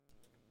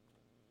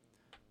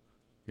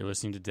You're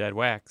listening to Dead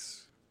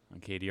Wax on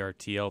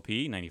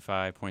KDRT-LP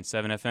 95.7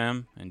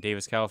 FM in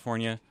Davis,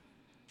 California,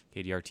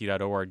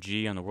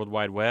 KDRT.org on the World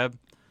Wide Web.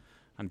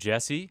 I'm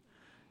Jesse,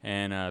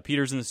 and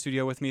Peter's in the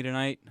studio with me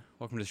tonight.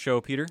 Welcome to the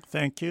show, Peter.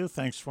 Thank you.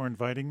 Thanks for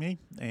inviting me,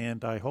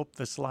 and I hope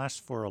this lasts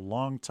for a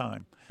long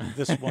time,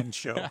 this one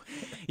show.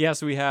 Yeah,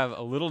 so we have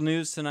a little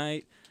news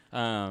tonight.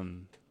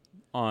 On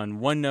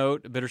one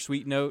note, a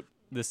bittersweet note,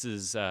 this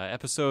is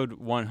episode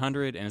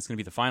 100, and it's going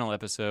to be the final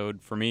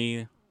episode for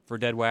me for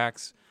Dead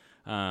Wax.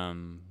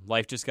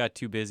 Life just got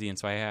too busy, and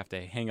so I have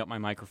to hang up my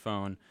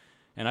microphone.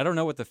 And I don't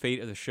know what the fate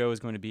of the show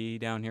is going to be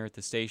down here at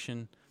the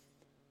station.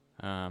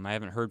 I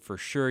haven't heard for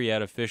sure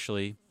yet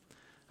officially.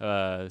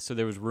 So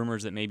there was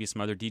rumors that maybe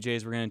some other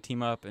DJs were going to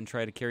team up and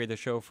try to carry the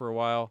show for a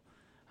while.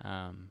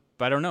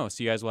 But I don't know.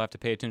 So you guys will have to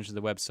pay attention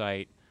to the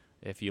website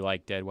if you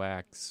like Dead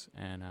Wax,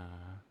 and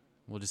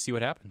we'll just see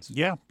what happens.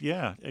 Yeah,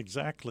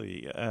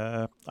 exactly.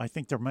 I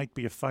think there might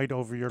be a fight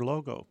over your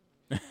logo.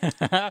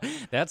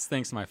 That's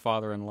thanks to my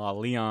father-in-law,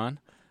 Leon.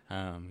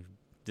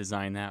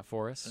 Designed that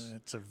for us.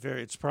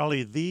 It's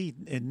probably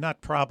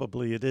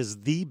it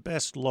is the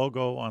best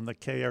logo on the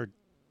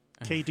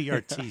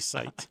KDRT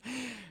site.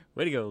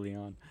 Way to go,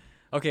 Leon.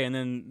 Okay, and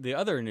then the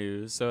other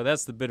news, so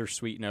that's the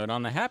bittersweet note.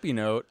 On the happy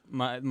note,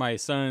 my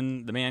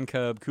son, the man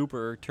cub,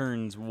 Cooper,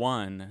 turns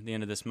 1 at the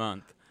end of this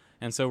month.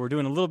 And so we're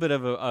doing a little bit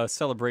of a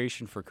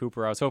celebration for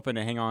Cooper. I was hoping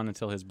to hang on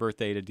until his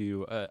birthday to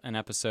do an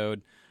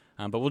episode,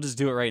 but we'll just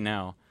do it right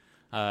now.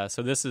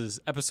 So this is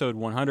episode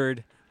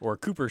 100, or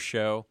Cooper's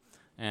Show.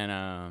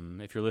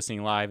 And if you're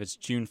listening live, it's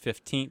June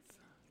 15th,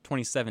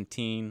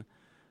 2017.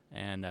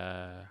 And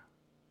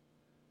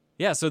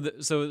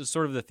so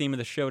sort of the theme of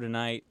the show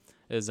tonight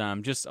is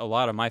just a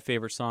lot of my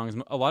favorite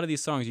songs. A lot of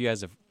these songs you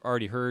guys have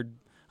already heard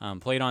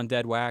played on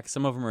Dead Wax.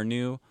 Some of them are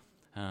new.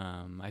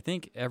 I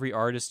think every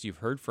artist you've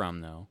heard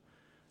from, though.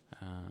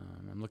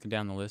 I'm looking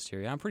down the list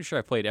here. Yeah, I'm pretty sure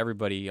I played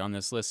everybody on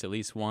this list at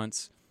least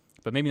once,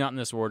 but maybe not in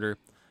this order.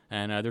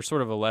 And there's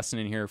sort of a lesson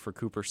in here for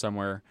Cooper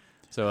somewhere.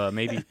 So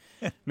maybe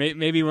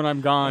when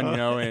I'm gone,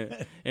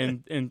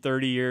 in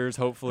 30 years,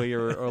 hopefully,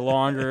 or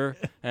longer,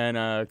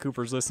 and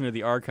Cooper's listening to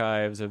the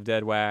archives of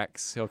Dead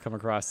Wax, he'll come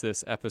across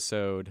this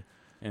episode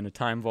in a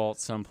time vault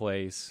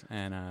someplace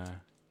and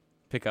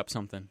pick up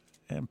something.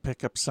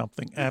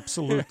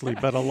 Absolutely.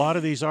 But a lot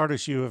of these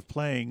artists you have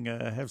playing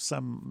have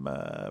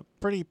some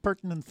pretty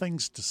pertinent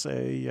things to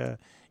say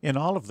in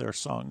all of their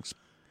songs.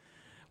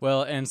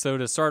 Well, and so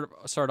to start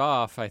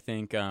off, I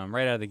think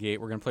right out of the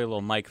gate, we're going to play a little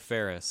Mike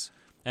Ferris.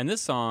 And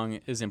this song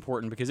is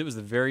important because it was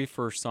the very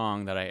first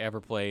song that I ever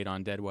played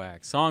on Dead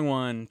Wax. Song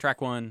 1, track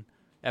 1,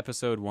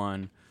 episode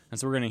 1. And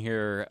so we're going to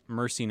hear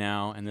Mercy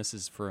Now, and this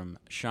is from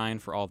Shine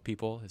for All the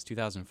People, his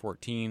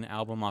 2014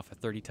 album off of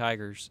 30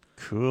 Tigers.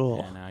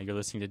 Cool. And you're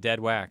listening to Dead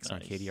Wax on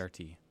Nice.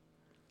 KDRT.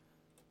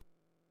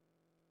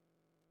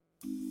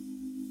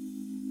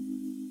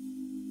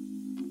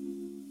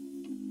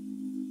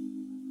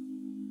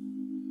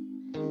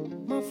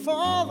 My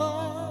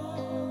father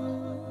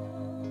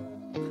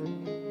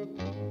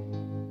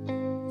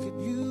could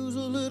use a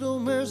little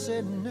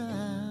mercy now.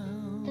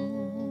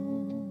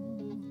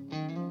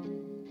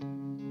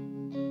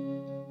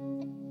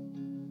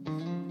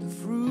 The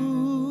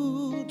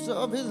fruits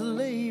of his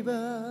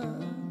labor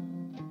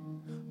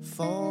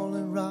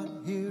falling right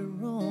here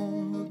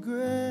on the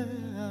ground.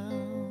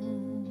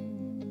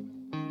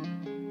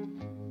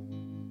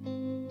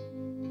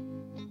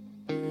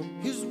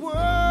 His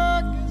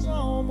work is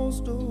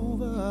almost over.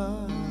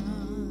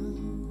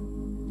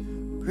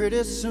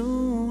 Pretty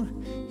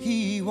soon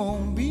he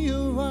won't be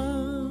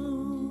around.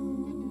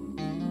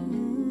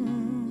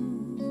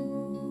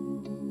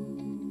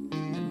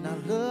 And I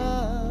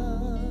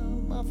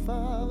love my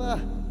father.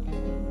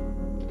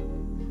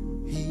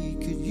 He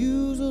could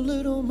use a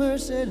little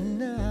mercy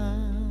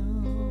now.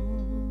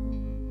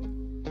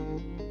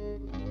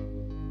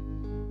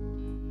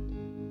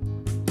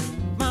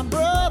 My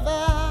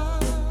brother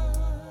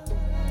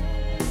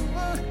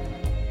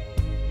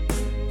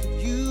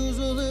could use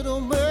a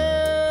little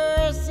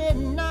mercy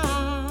now.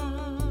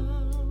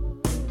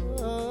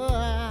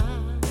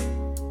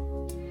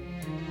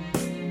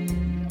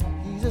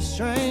 He's a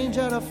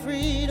stranger to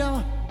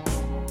freedom,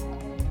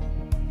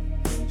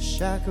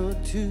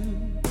 shackled to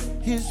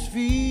his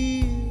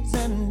fears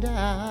and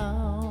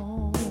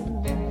doubts.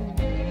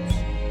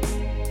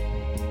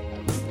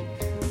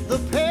 The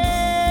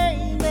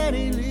pain that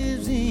he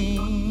lives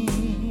in,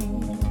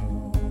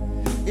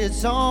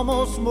 it's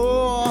almost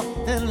more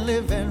than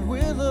living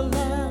with a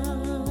lie.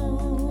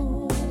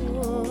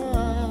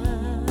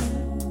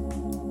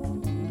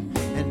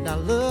 And I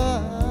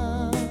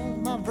love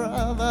my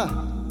brother.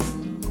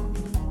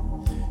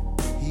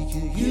 He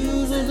could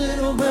use a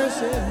little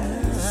mercy.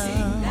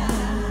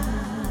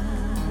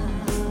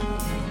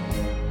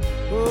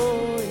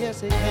 Oh, yes,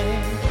 he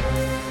can.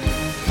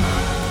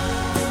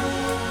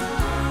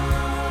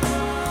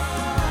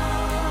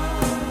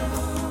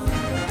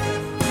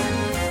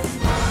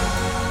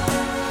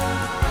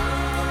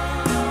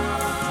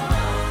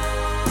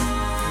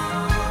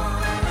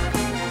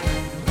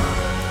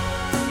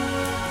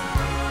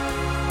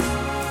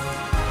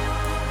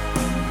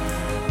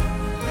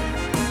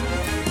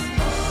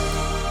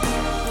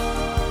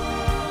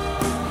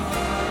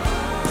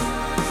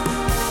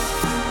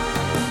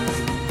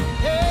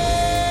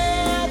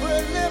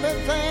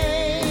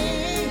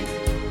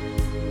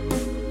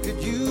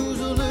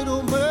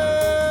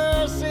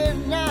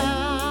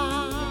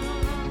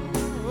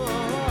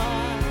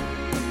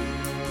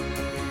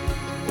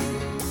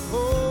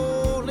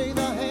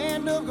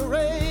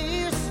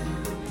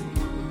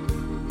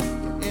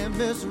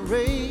 Miss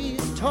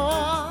Ray's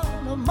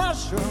torn a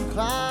mushroom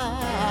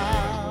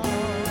cloud.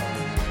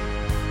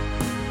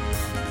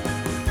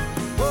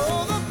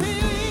 Oh, the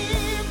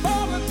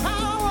people in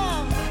power,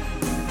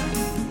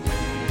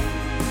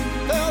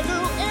 they'll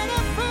do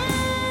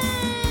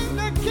anything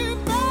to keep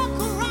back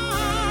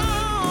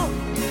around.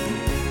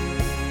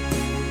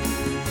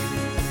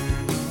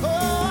 Oh,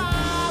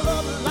 I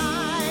love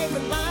life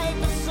and life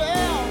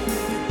itself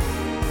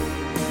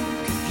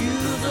could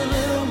use a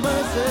little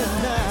mercy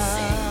now.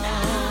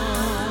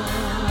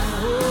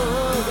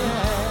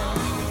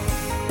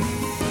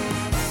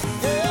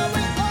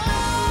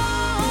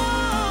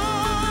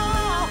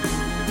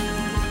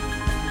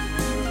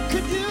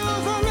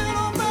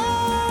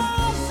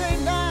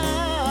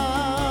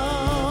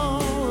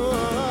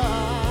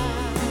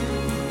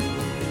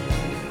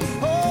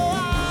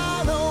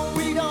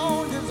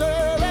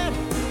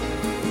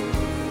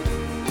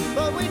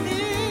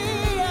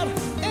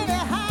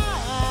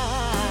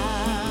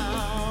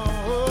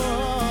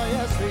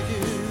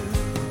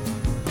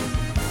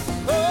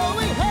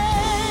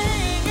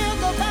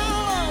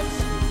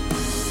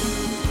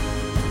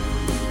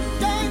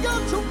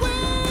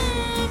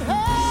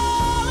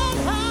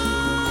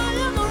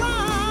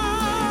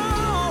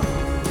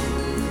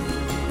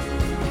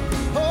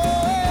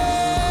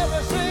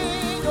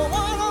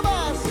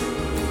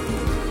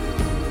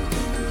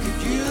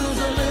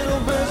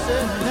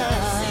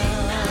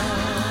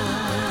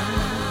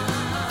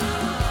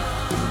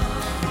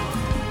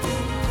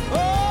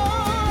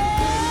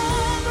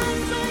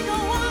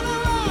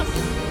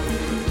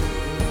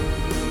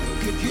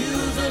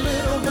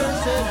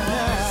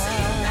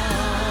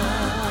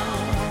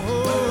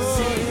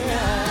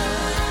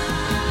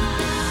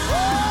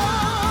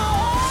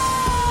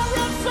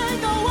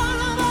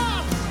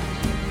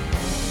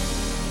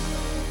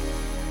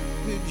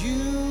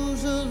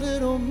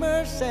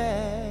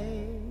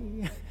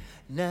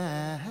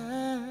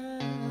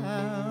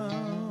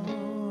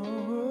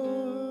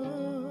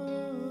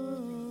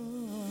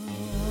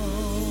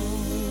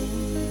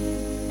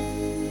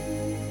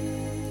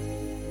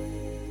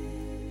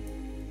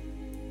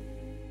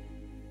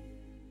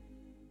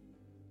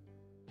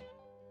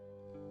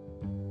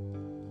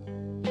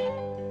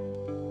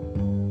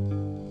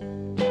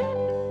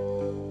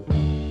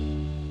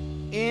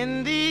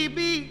 In the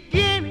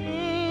beginning,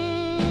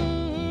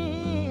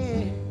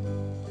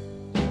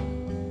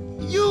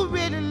 you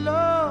really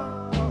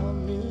loved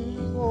me.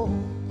 Oh,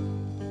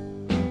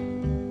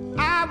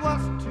 I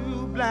was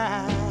too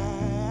blind,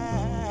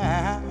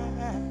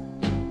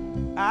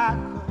 I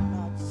could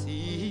not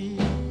see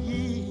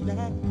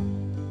that.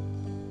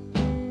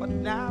 But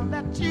now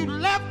that you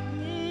left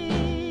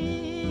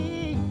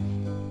me,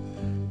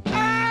 oh,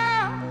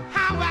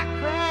 how I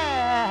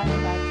cried,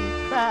 I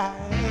keep crying.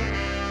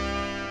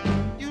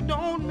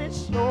 Don't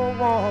miss your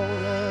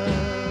water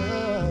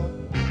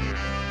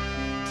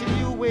till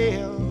your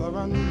well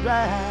run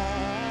dry.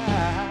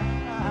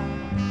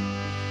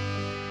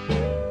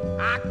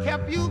 I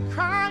kept you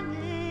crying,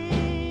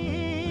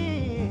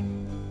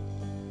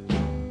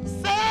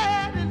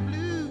 sad and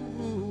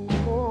blue.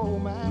 Oh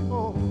my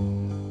God,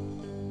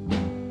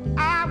 I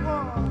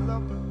was a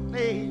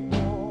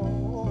playboy.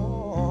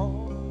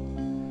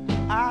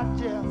 I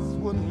just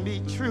wouldn't be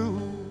true.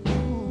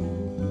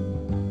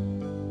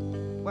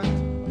 But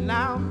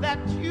now that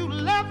you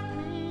left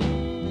me,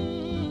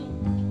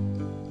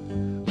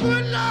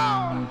 good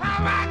Lord,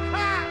 how I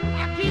cry,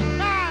 I keep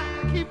crying,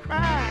 I keep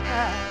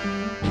crying.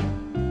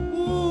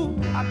 Ooh,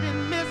 I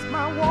didn't miss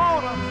my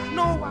water,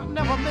 no, I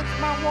never missed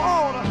my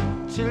water,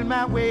 till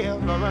my well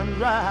run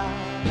dry.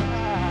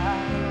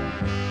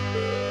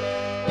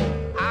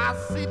 I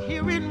sit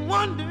here and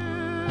wonder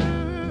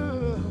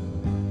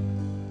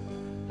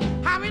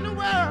how in the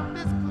world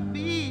this could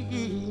be,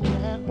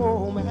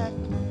 oh man.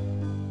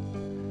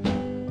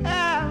 I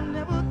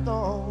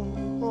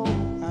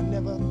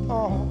never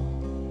thought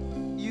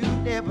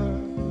you'd ever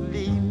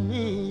leave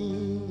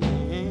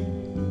me.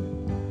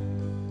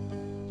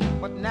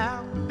 But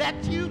now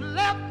that you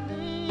left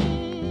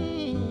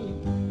me,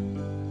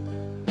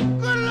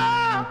 good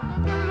Lord,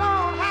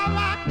 how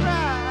I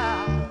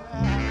cry.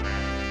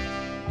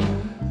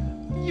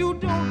 You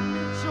don't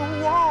miss your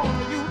water,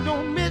 you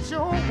don't miss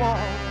your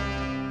water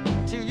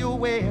till your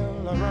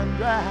well run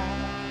dry.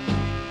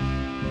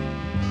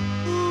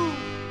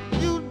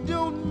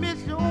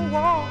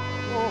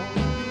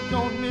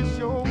 Don't miss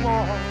your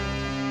water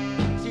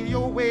till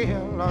your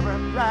well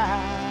run dry.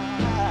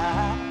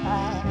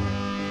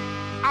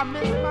 I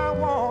miss my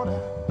water,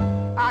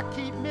 I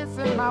keep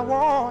missing my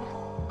water,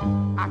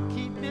 I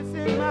keep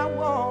missing my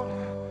water.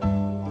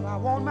 But I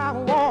want my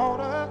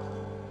water,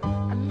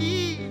 I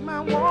need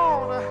my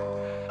water,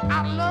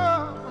 I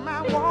love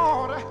my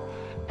water,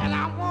 and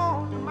I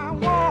want my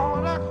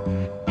water,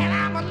 and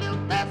I'm a little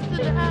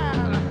thirsty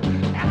now,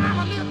 and I'm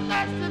a little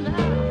thirsty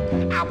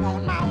now. I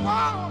want my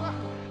water.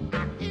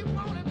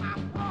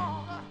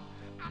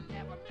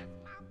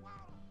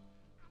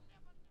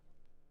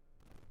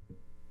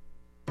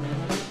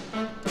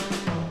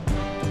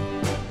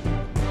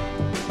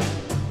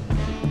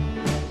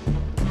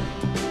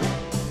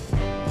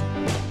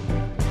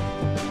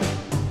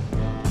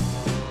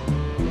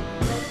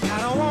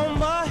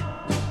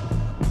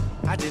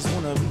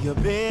 a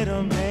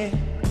better man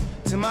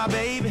to my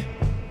baby.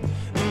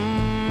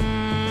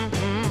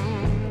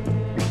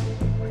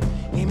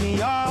 Give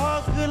me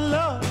all good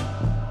love.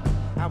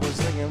 I was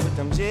laying with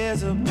them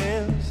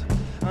Jezebels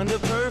under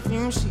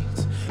perfume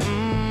sheets.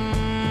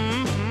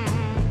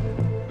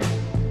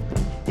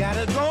 Got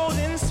a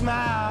golden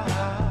smile,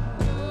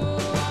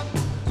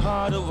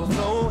 heart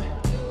overflowing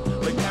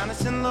with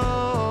kindness and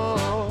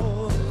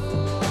love,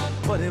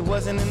 but it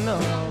wasn't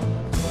enough.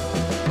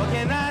 What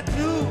can I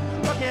do?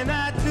 What can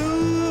I do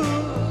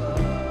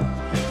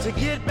to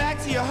get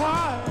back to your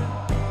heart?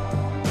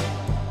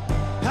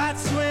 I'd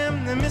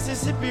swim the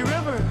Mississippi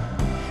River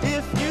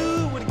if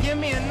you would give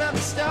me another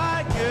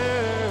start,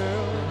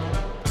 girl.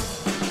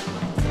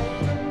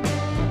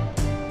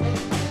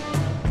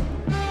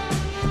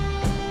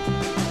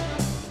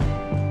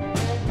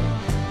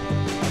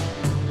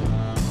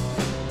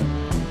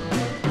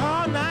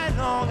 All night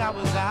long I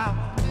was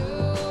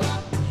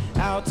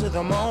out to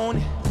the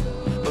morning,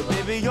 but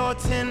baby you're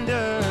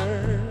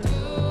tender.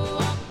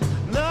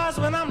 Love's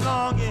when I'm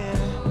longing,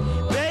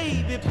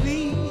 baby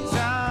please,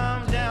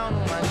 I'm down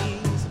on my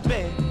knees,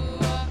 baby.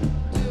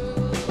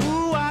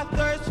 Ooh, I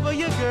thirst for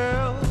you,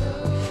 girl.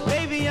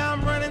 Baby,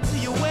 I'm running to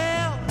your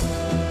well.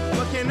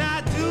 What can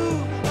I do?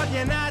 What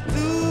can I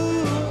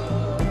do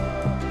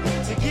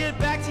to get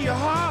back to your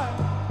heart?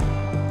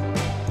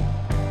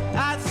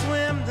 I'd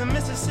swim the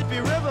Mississippi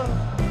River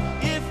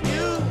if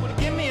you would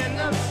give me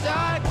another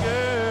start,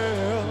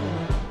 girl.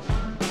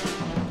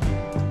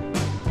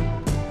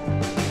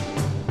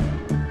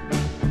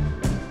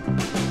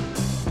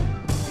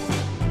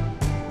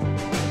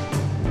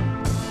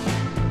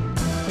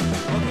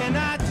 What can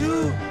I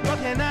do? What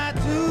can I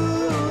do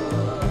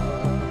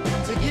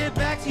to get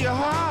back to your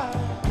heart?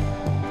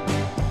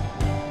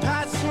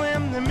 I'd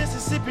swim the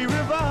Mississippi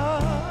River.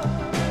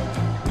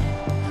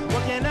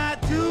 What can I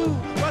do?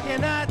 What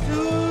can I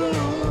do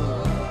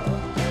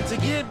to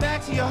get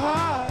back to your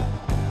heart?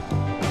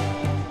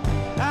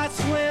 I'd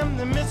swim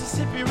the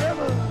Mississippi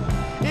River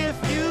if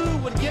you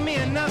would give me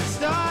another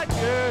start,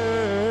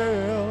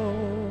 girl.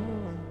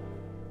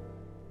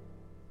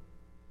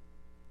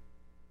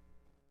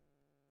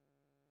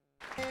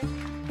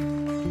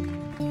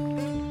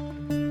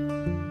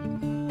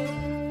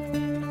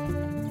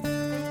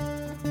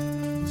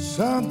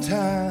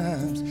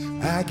 Sometimes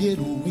I get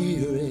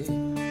weary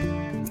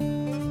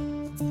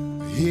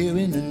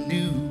hearing the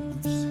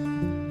news.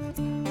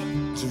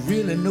 It's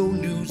really no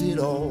news at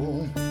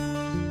all.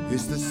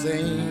 It's the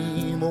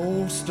same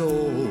old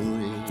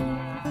story.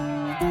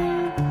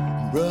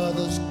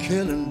 Brothers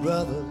killing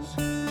brothers.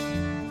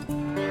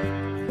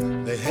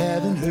 They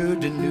haven't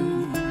heard the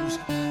news.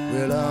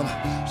 Well, I'm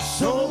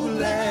so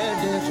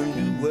glad there's a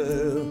new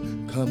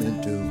world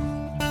coming through.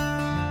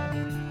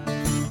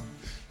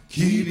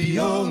 Keep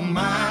your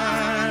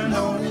mind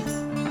on it.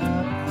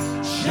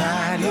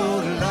 Shine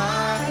your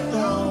light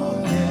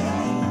on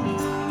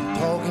it.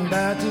 Talking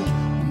about the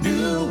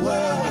new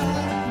world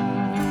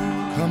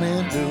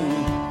coming through.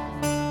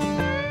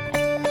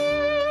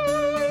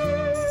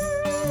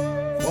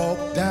 Walk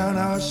down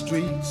our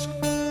streets,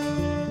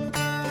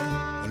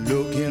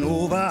 looking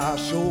over our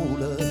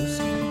shoulders,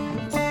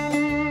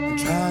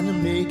 trying to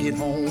make it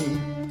home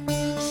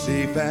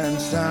safe and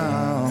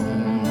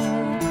sound.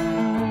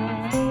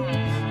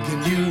 Can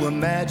you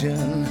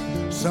imagine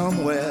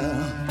somewhere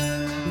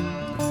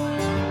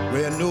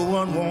where no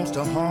one wants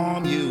to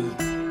harm you?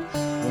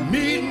 Well,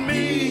 meet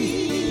me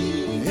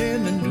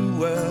in the new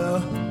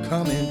world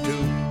coming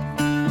through.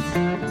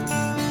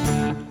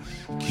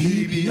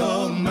 Keep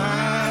your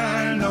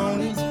mind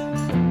on it.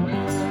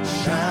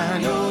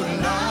 Shine your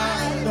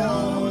light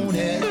on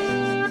it.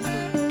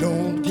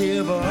 Don't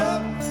give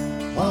up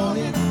on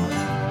it,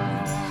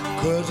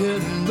 'cause you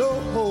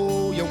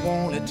know you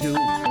want it to.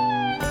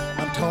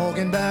 I'm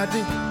talking about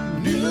the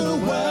new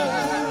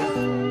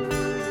world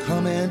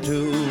coming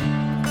through.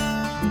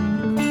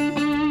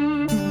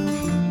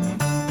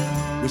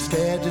 We're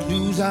scared to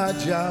lose our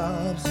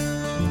jobs,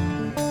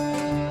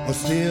 or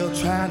still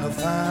trying to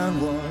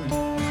find one.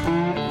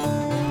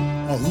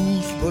 Or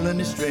who's pulling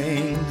the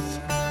strings,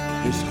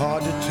 it's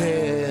hard to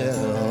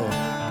tell.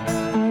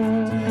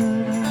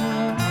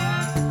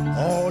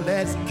 All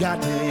that's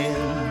got to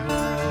end.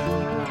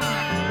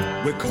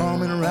 We're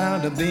coming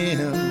around the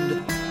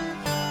bend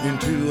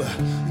into a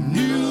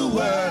new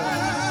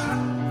world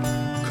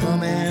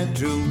coming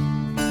through.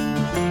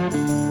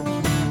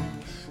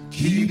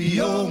 Keep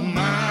your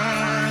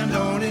mind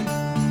on it.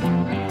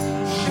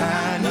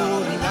 Shine your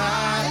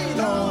light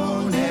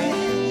on it.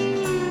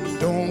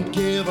 Don't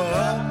give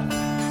up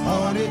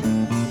on it,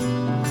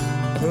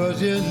 'cause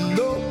you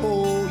know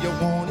you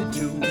want it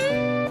to.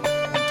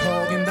 I'm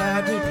talking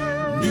about the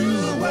new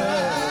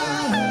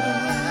world.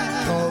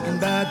 Talking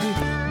about the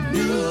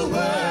new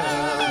world.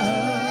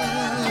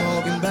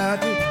 Talking about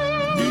the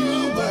new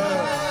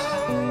world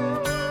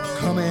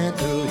coming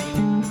through.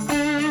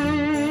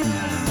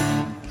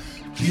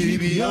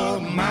 Keep your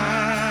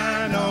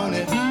mind on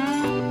it.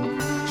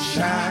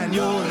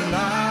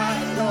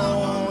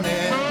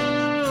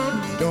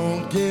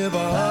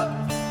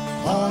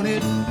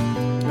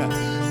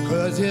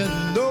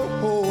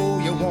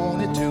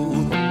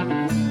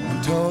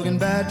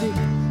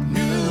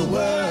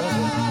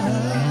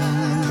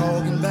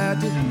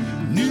 the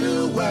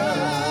new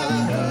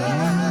world.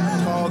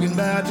 Talking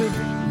about the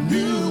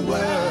new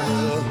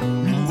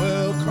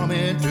world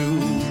coming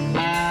through.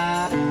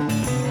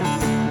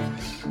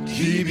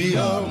 Keep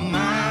your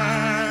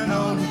mind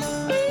on it.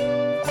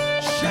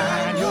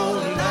 Shine your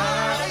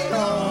light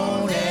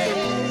on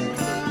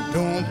it.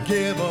 Don't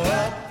give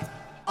up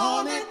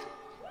on it.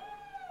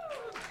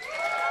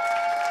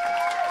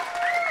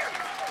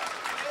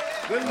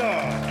 Good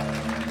Lord.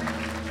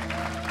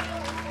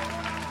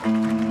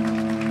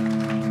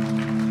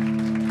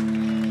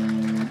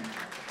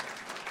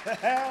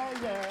 Hell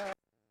yeah.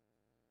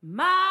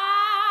 My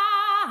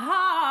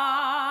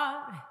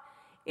heart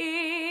is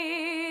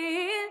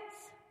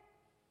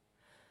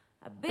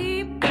a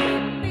beat,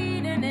 beat,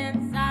 beating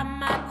inside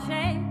my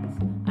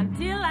chest.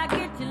 Until I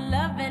get your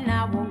loving,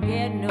 I won't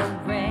get no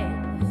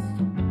rest.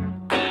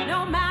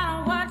 No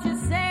matter what you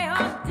say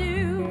or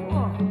do,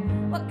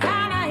 what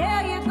kind of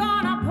hell you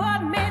gonna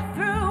put me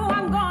through,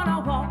 I'm gonna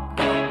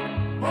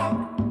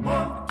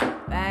walk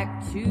back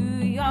to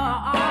your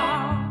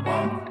arms.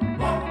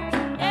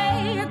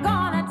 Hey, you're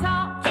gonna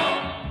talk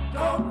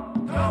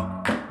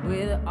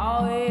with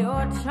all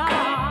your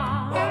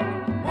charm.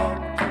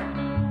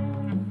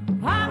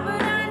 Papa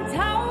done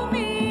told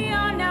me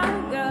you're no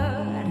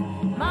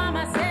good.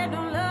 Mama said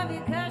don't love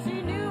you 'cause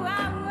she knew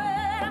I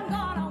would. I'm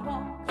gonna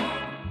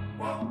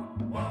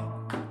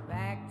walk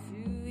back to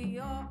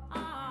your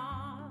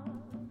arms.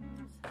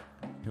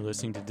 You're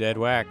listening to Dead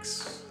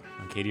Wax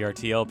on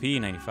KDRT-LP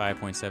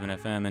 95.7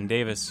 FM in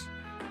Davis,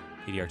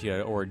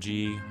 KDRT.org,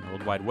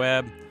 World Wide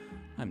Web.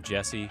 I'm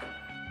Jesse,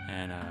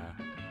 and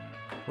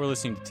we're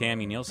listening to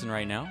Tammy Nielsen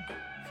right now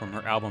from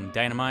her album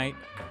Dynamite,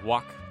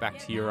 Walk Back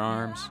to Your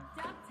Arms.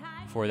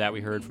 Before that,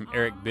 we heard from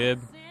Eric Bibb,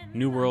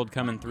 New World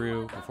Coming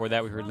Through. Before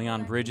that, we heard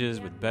Leon Bridges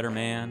with Better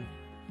Man.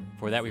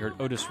 Before that, we heard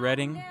Otis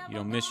Redding, You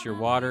Don't Miss Your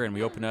Water, and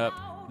we open up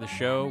the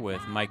show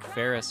with Mike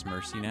Ferris,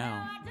 Mercy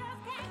Now.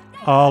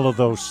 All of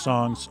those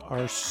songs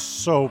are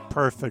so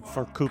perfect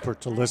for Cooper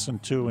to listen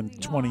to in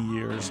 20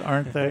 years,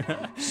 aren't they?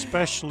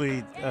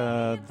 Especially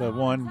the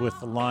one with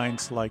the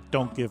lines like,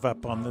 don't give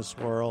up on this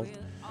world.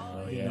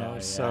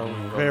 So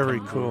very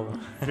cool,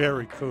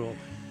 very cool.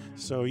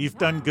 So you've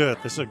done good.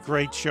 This is a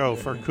great show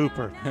for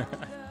Cooper.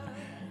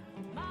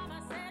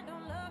 Mama said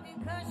don't love you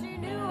 'cause she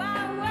knew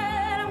I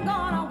would. I'm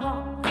gonna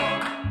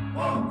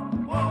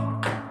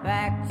walk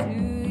back to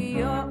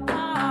your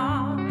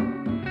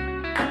arms.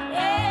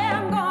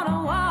 Yeah, I'm gonna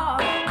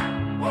walk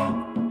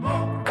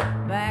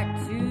back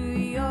to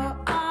your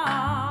arms.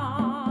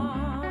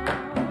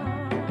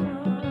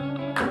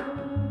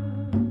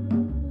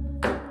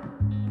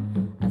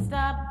 I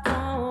stopped,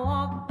 don't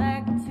walk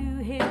back to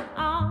his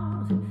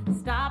arms.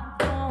 Stop,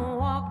 don't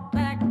walk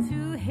back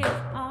to his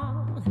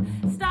arms.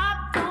 Stop,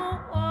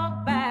 don't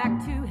walk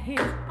back to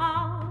his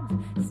arms.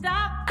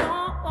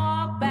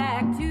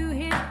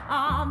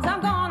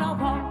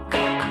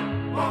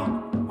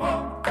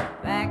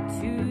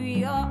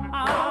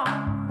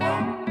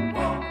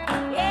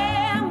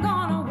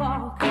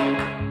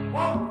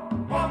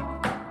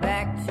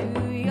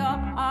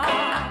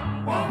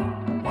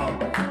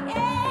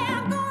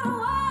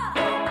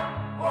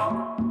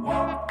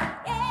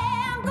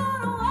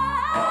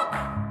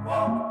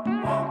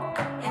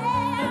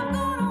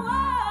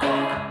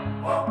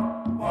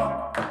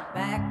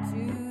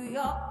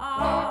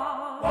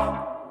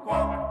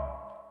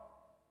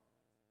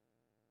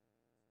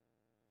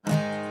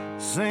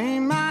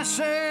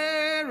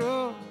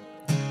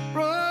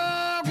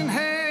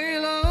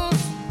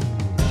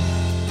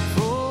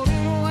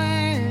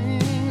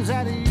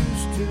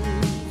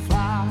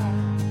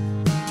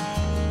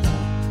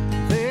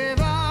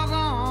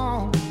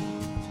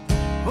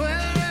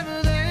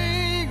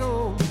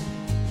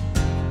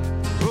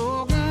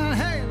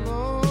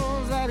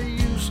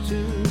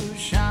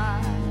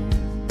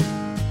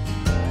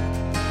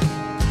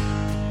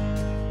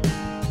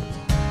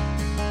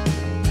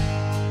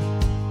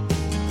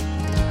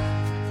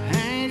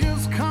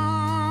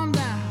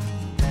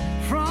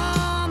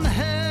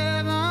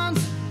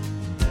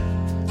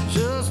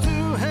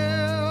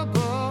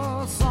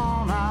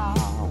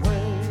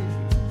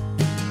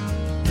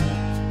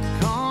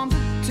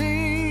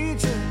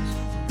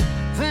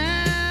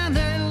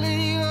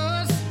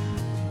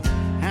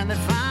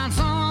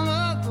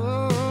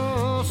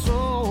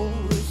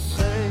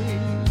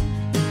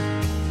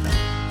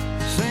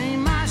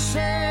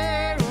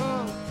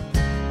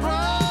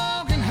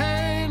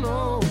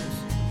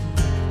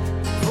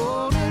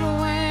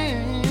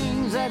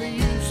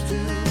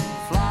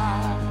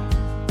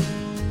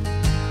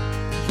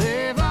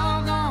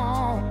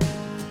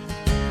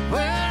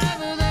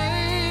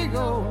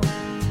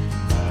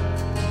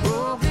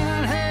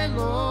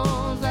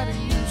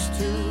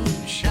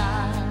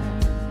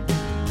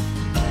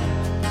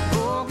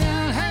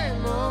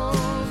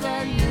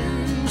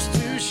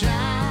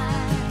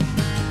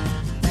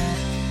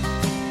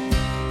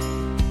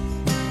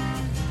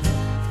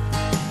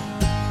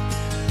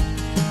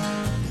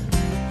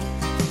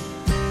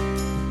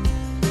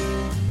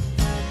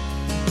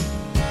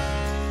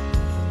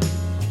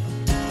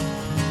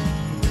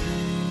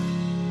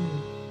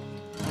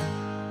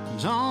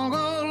 Don't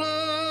go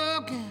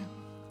looking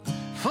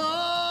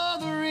for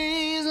the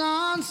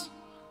reasons.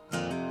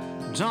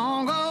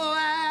 Don't go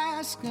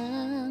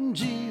asking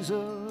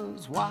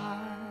Jesus why.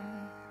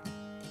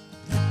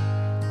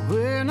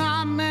 We're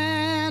not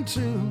meant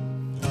to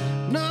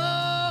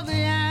know the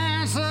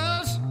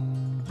answers.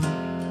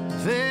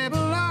 They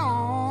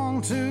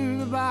belong to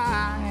the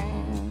by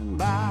and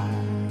by.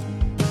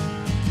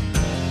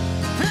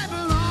 They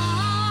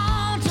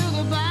belong to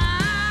the by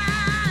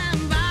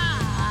and by.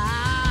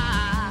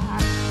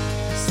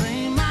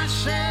 Seen my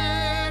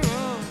share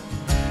of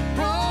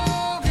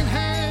broken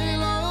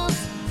halos,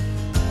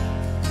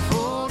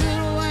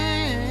 folded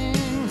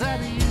wings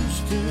that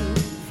used to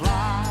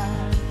fly.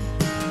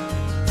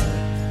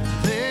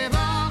 They've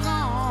all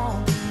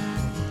gone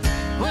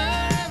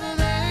wherever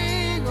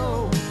they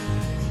go.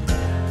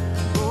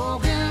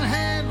 Broken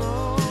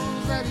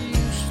halos that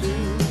used to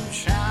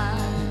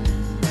shine.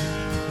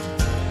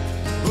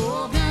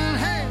 Broken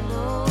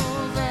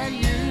halos that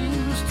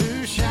used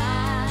to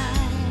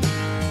shine.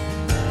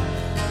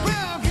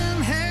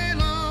 Broken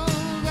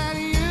halos that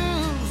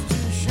used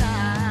to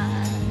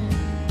shine.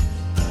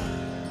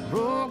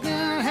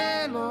 Broken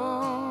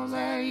halos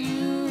that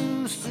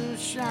used to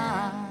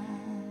shine.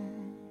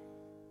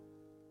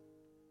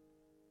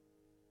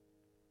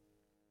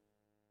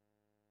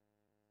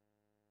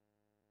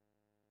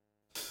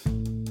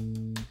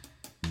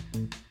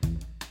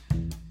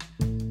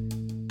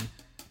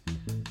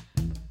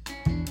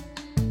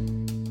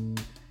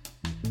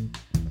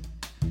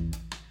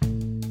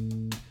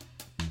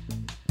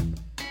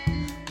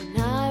 When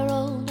I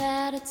rolled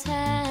out of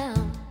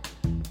town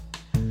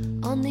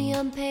on the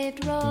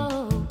unpaved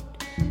road,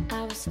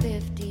 I was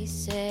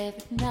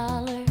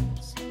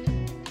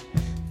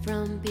 $57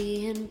 from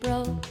being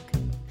broke.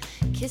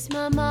 Kissed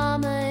my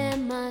mama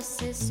and my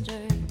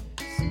sisters,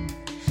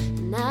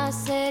 and I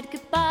said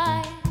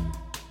goodbye.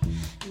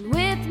 And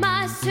with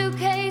my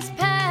suitcase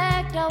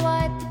packed, I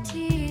wiped the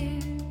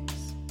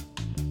tears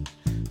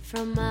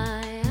from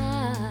my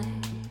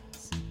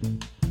eyes.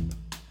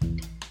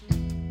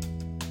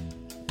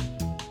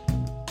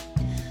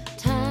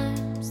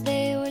 Times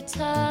they were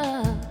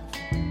tough,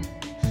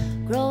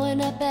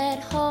 growing up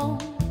at home.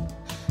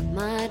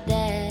 My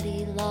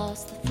daddy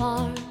lost the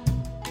farm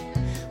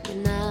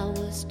when I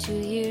was 2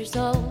 years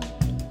old.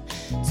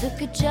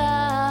 Took a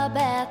job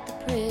at the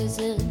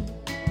prison,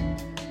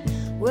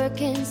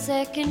 working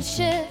second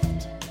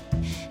shift.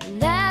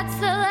 And that's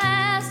the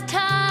last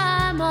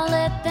time I'll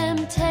let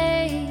them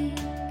take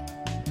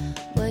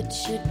what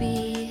should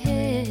be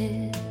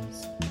his.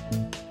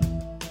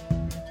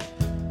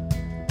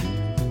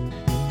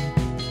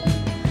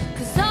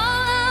 'Cause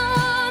all I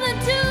wanna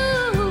do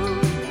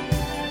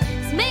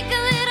is make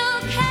a little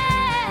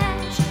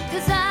cash.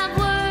 'Cause I've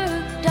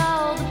worked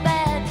all the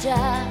bad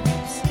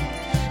jobs,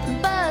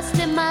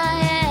 busted my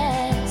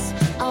ass.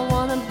 I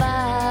wanna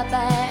buy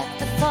back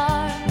the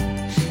farm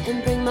and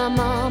bring my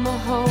mama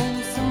home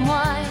some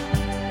wine,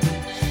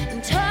 and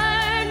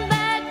turn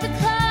back the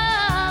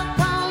clock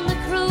on the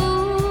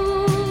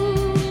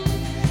cruel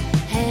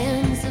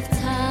hands of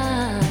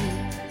time.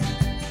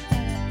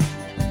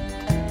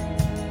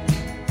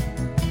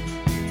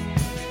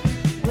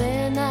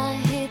 When I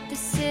hit the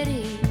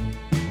city,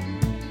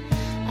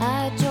 I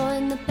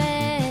joined the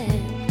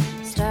band,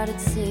 started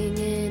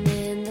singing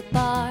in the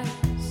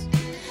bars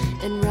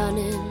and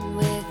running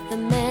with the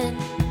men.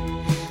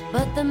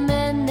 But the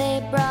men,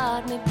 they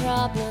brought me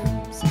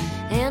problems,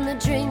 and the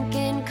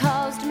drinking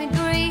caused me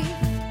grief.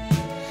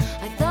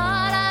 I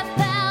thought I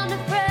found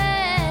a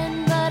friend,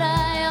 but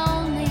I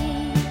only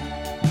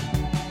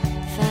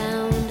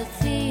found a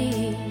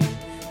thief.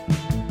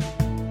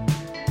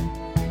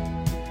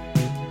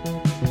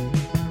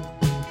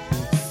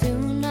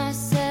 Soon I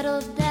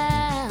settled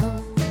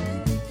down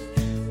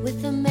with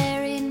a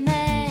married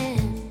man.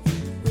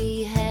 We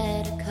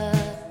had a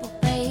couple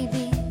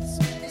babies,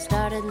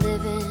 started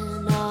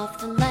living off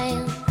the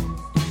land.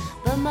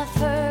 But my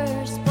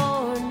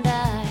firstborn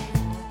died,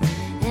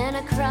 and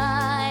I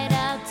cried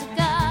out to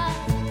God,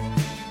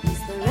 is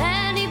there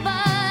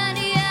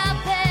anybody out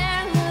there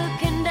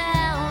looking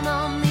down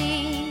on me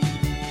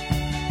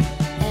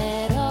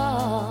at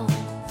all?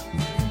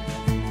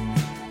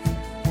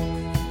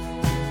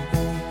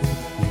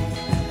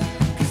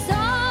 'Cause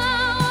all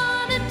I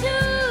wanna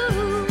do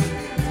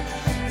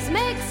is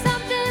make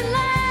something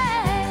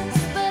last,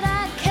 but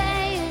I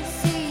can't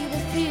see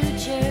the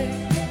future.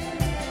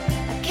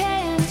 I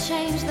can't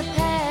change the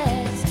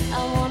past.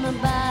 I wanna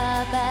buy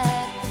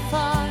back the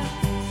farm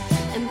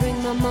and bring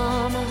my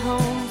mama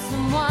home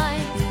some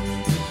wine.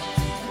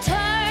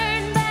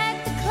 Turn back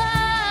the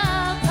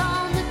clock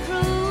on the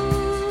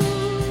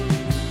cruel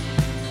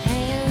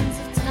hands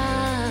of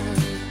time.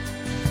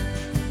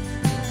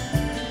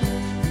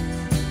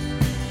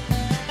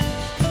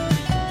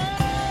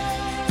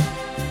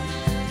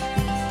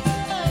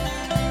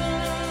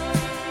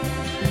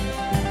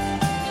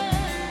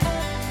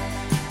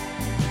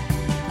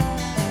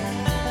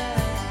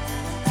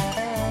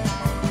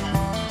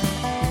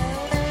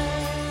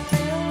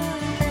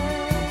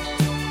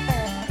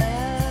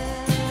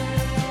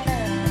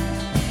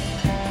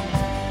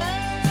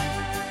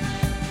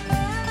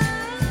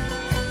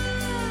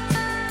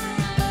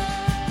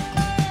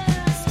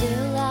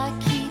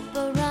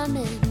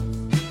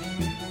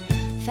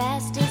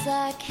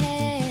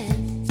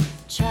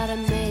 try to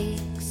make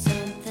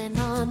something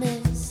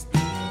honest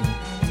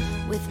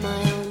with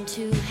my own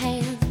two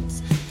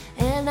hands,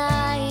 and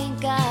I ain't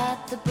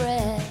got the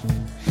breath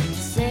to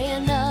say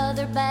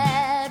another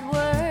bad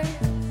word.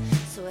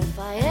 So if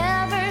I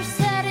ever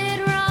said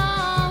it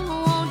wrong,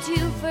 won't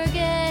you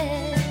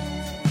forget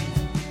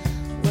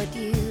what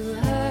you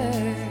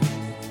heard?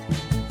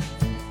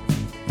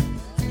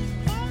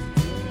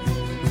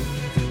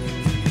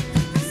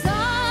 'Cause all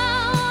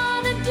I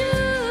wanna do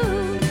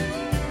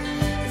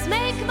is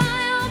make my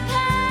own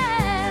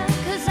path,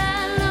 'cause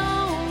I know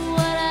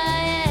what I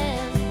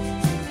am,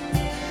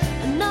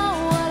 I know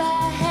what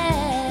I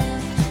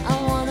have. I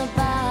wanna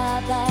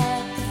buy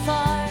back the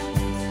farm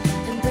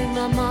and bring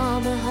my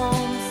mama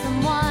home some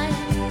wine,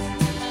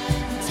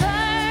 and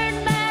turn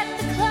back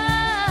the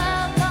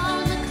clock on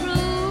the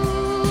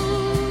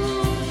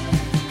cruel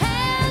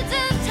hands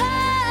of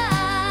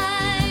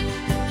time,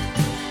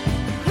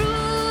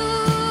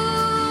 cruel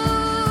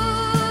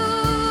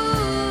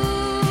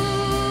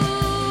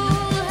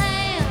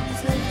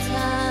hands of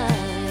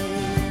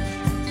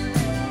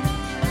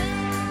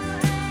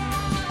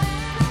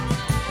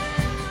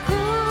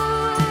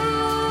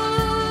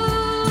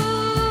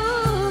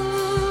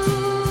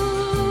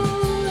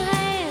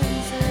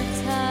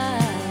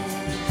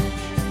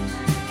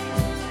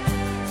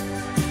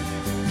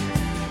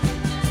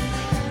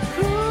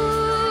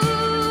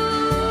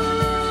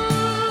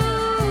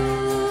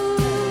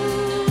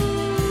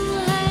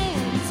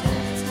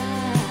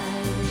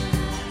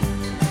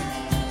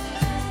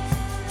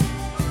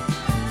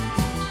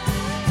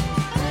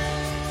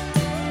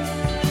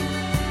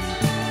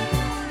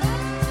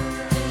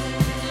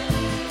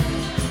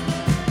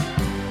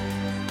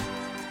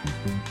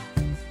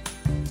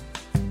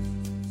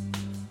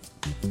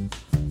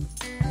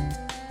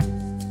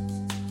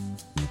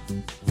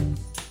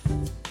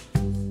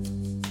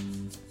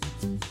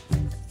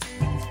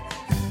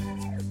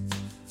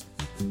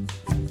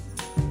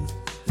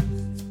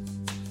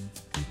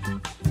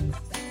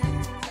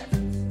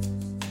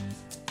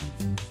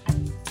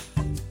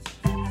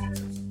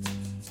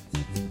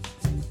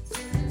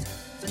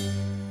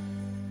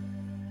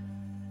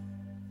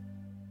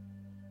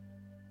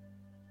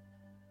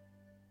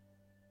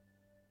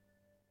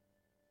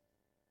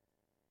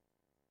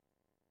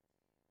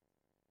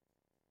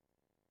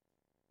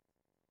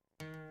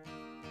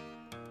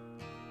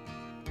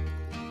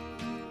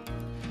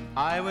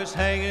I was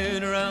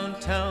hanging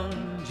around town,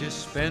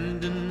 just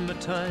spending my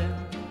time,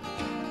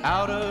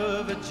 out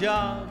of a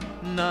job,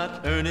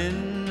 not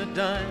earning a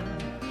dime.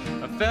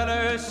 A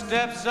feller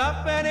steps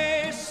up and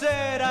he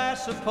said, I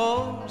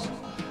suppose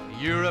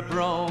you're a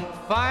bronc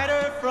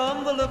fighter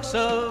from the looks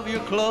of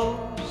your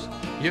clothes.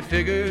 You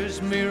figures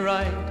me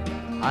right,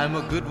 I'm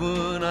a good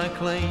one, I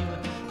claim.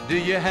 Do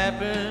you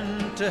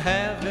happen to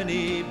have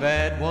any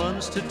bad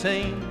ones to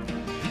tame?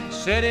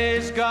 Said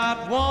he's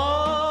got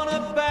one,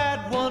 a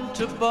bad one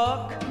to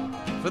buck.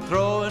 For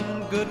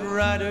throwing good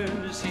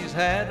riders, he's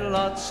had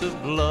lots of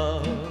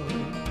luck.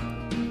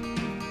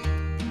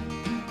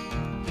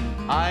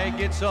 I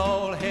gets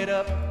all head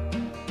up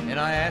and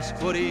I ask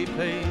what he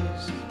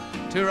pays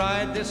to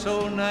ride this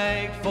old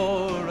nag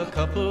for a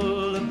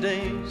couple of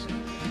days.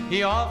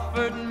 He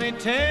offered me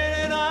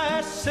 10 and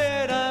I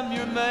said, I'm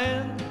your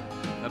man.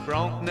 A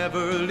bronc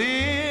never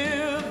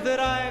lived that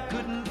I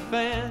couldn't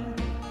fan.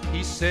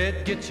 He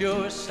said, get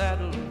your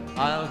saddle,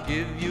 I'll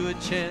give you a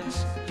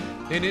chance.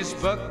 In his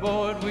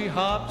buckboard we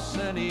hops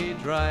and he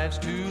drives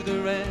to the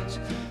ranch.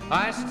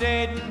 I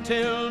stayed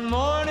until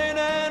morning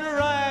and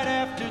right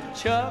after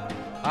chuck,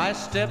 I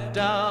stepped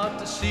out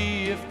to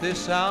see if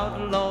this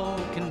outlaw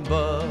can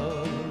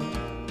buck.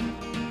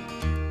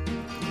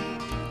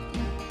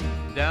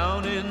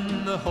 Down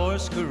in the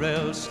horse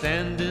corral,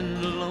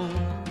 standing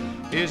alone,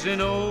 is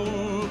an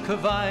old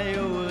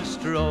caballo, a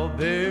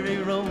strawberry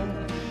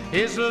roan.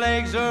 His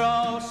legs are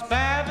all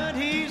spavined,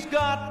 he's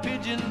got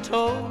pigeon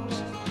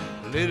toes,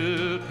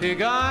 little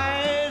pig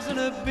eyes and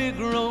a big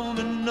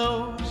Roman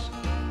nose,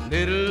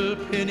 little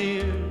pin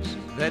ears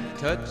that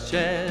touch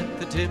at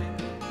the tip.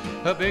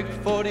 A big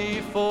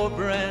 44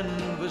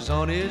 brand was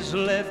on his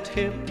left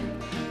hip.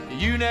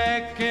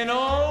 Ewe-neck and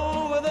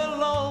old with a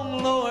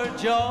long lower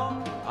jaw,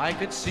 I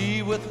could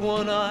see with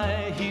one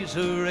eye he's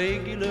a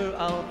regular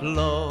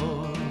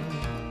outlaw.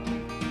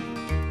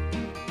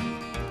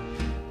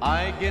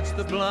 I gets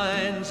the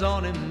blinds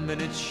on him and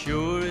it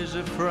sure is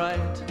a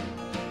fright.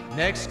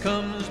 Next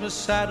comes my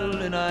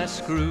saddle and I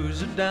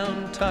screws it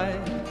down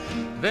tight.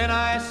 Then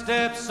I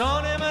steps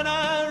on him and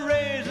I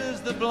raises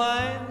the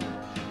blind.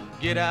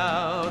 Get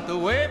out the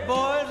way,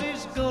 boys,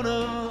 he's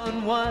gonna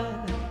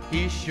unwind.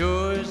 He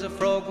sure is a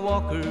frog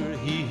walker,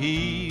 he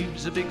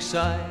heaves a big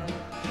sigh.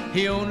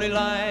 He only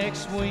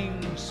likes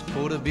wings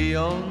for to be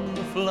on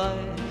the fly.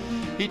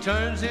 He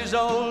turns his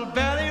old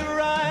belly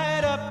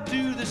right up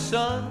to the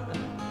sun.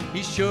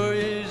 He sure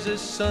is a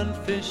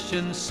sunfish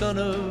and son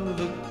of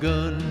a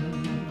gun.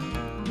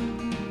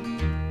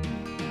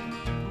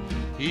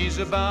 He's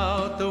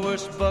about the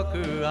worst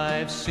bucker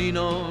I've seen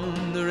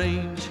on the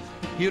range.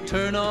 He'll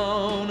turn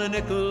on a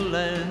nickel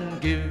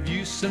and give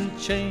you some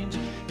change.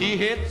 He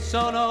hits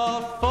on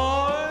all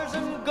fours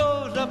and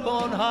goes up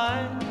on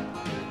high.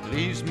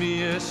 Leaves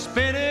me a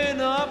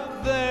spinning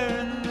up there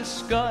in the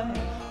sky.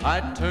 I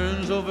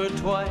turns over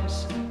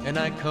twice and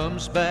I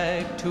comes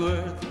back to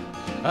earth.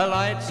 I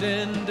lights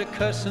into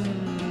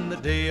cussin' the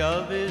day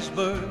of his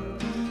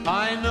birth.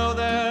 I know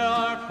there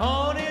are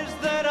ponies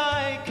that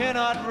I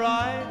cannot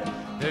ride.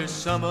 There's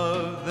some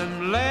of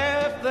them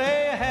left,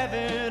 they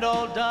haven't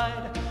all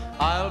died.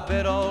 I'll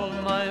bet all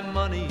my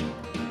money,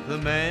 the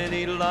man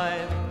he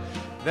lied,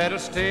 that'll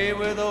stay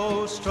with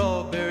old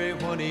Strawberry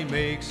when he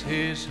makes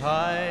his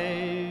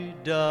high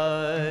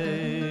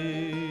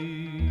dive.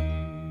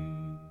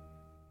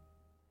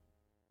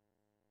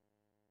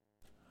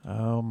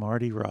 Oh,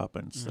 Marty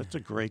Robbins. That's a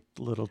great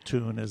little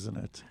tune, isn't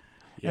it?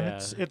 Yeah.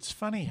 And it's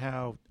funny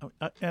how,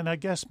 and I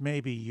guess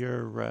maybe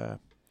your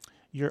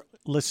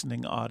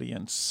listening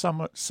audience,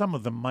 some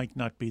of them might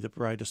not be the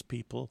brightest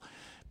people,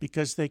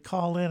 because they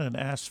call in and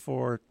ask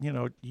for,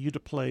 you to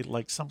play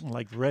like something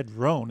like Red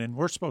Roan, and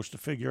we're supposed to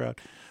figure out,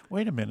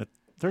 wait a minute,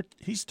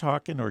 he's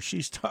talking or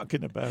she's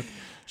talking about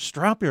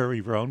Strawberry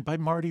Roan by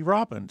Marty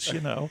Robbins,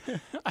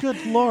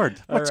 Good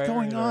Lord, what's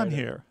going on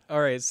here?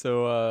 All right,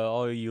 so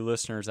all of you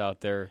listeners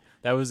out there,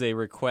 that was a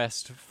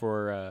request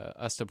for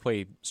us to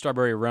play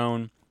Strawberry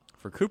Roan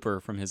for Cooper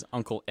from his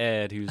Uncle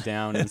Ed, who's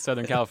down in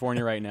Southern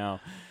California right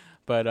now.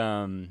 But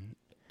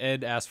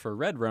Ed asked for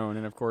Red Roan,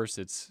 and of course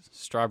it's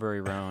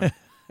Strawberry Roan.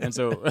 And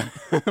so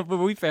but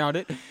we found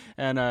it.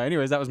 And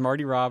anyways, that was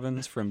Marty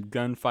Robbins from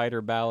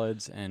Gunfighter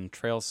Ballads and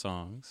Trail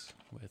Songs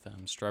with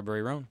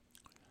Strawberry Roan.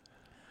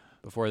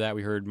 Before that,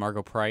 we heard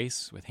Margo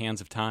Price with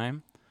Hands of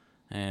Time.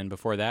 And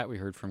before that, we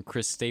heard from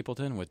Chris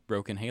Stapleton with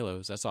Broken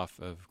Halos. That's off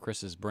of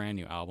Chris's brand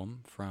new album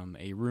from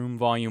A Room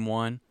Volume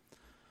 1.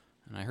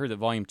 And I heard that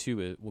Volume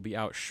 2 will be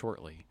out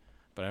shortly,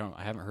 but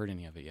I haven't heard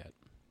any of it yet.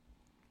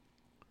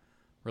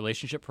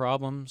 Relationship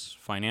problems,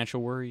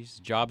 financial worries,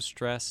 job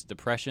stress,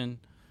 depression.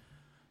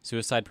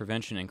 Suicide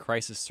Prevention and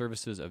Crisis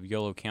Services of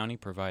Yolo County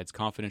provides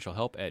confidential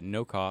help at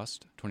no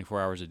cost,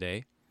 24 hours a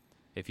day.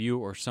 If you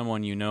or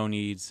someone you know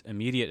needs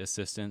immediate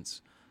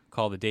assistance,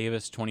 call the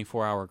Davis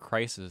 24-hour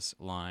crisis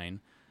line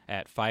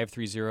at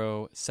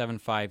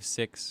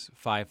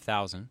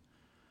 530-756-5000.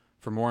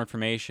 For more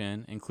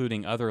information,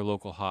 including other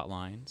local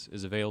hotlines,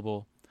 is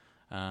available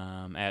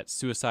at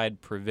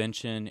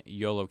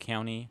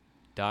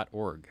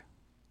suicidepreventionyolocounty.org.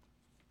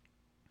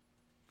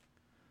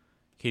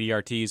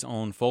 KDRT's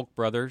own folk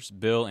brothers,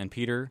 Bill and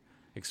Peter,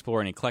 explore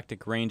an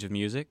eclectic range of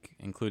music,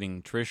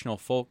 including traditional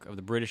folk of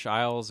the British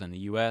Isles and the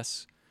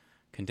U.S.,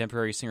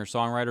 contemporary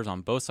singer-songwriters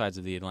on both sides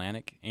of the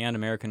Atlantic, and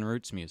American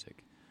roots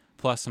music,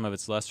 plus some of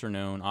its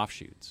lesser-known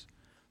offshoots.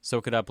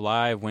 Soak it up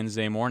live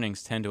Wednesday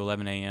mornings 10 to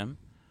 11 a.m.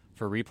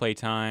 For replay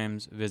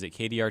times, visit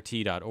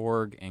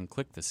kdrt.org and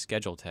click the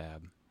Schedule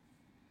tab.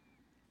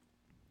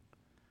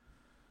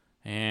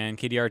 And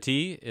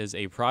KDRT is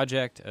a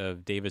project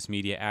of Davis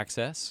Media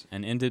Access,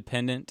 an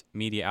independent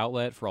media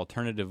outlet for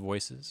alternative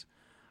voices.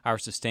 Our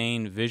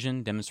sustained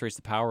vision demonstrates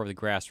the power of the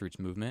grassroots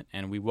movement,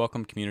 and we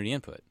welcome community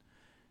input.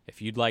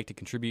 If you'd like to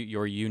contribute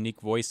your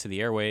unique voice to the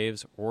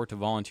airwaves or to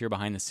volunteer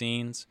behind the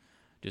scenes,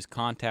 just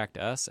contact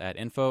us at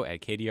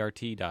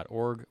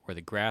info@kdrt.org, where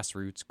the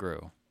grassroots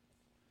grow.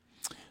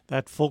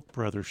 That Folk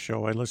Brothers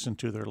show, I listened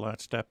to their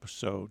last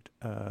episode.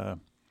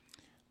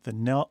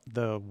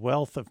 The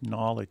wealth of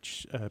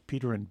knowledge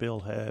Peter and Bill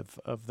have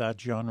of that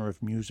genre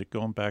of music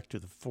going back to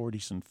the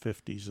 40s and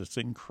 50s, it's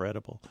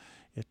incredible.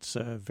 It's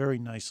a very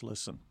nice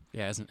listen.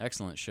 Yeah, it's an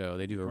excellent show.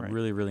 They do a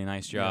really, really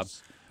nice job.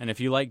 Yes. And if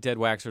you like Dead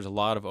Wax, there's a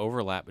lot of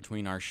overlap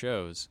between our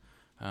shows.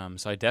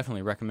 So I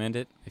definitely recommend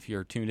it. If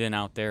you're tuned in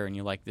out there and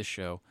you like this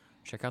show,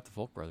 check out the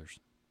Folk Brothers.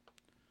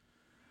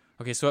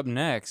 Okay, so up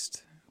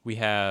next, we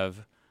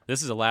have,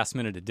 this is a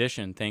last-minute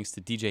addition thanks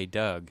to DJ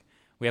Doug.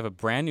 We have a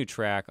brand new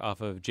track off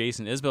of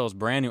Jason Isbell's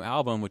brand new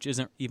album, which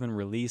isn't even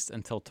released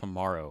until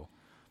tomorrow.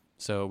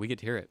 So we get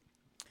to hear it.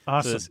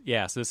 Awesome.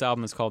 So this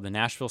album is called The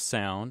Nashville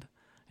Sound.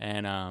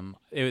 And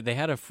they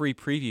had a free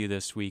preview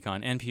this week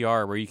on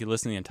NPR where you could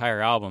listen to the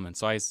entire album. And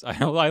so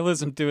I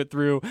listened to it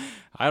through,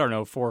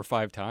 4 or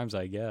 5 times,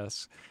 I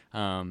guess.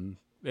 And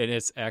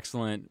it's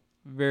excellent.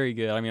 Very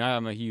good. I mean,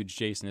 I'm a huge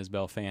Jason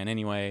Isbell fan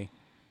anyway.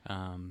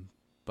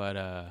 But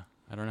I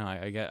don't know.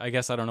 I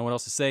guess I don't know what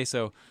else to say.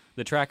 So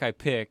the track I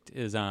picked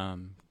is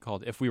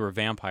called If We Were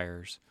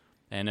Vampires.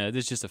 And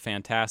this is just a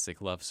fantastic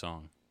love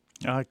song.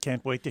 I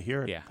can't wait to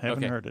hear it. Yeah.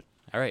 Haven't heard it.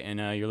 All right. And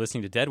you're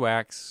listening to Dead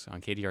Wax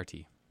on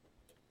KDRT.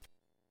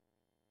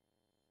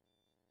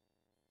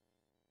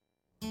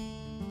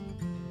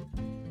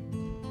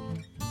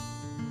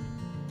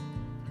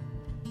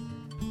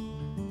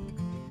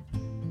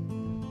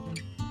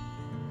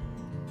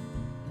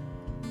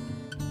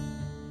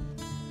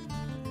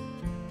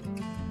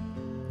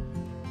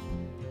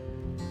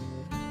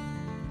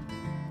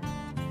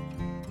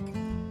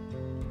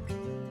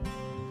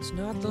 It's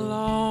not the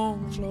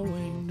long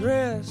flowing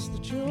dress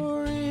that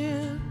you're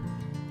in,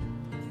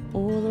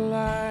 or the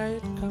light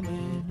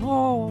coming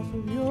off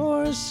of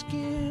your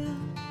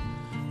skin,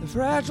 the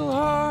fragile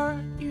heart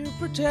you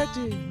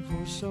protected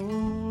for so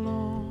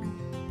long,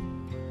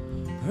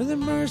 or the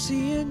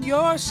mercy in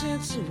your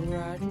sense of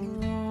right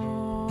and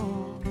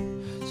wrong.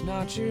 It's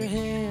not your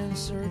hand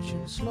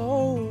searching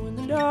slow in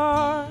the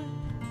dark,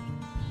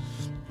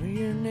 or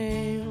your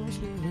nails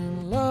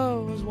leaving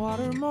love's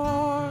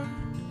watermark.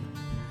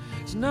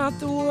 It's not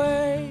the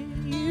way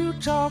you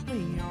talk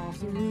me off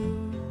the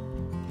roof,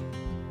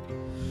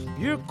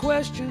 your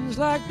questions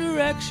like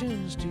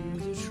directions to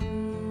the truth.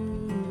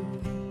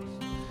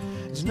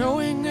 It's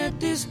knowing that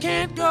this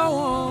can't go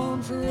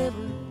on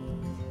forever.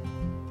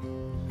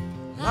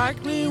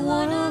 Likely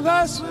one of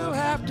us will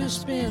have to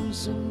spend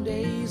some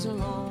days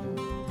alone.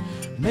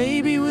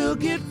 Maybe we'll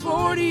get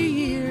 40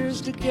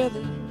 years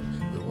together,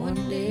 but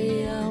one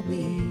day I'll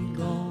be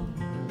gone.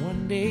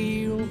 One day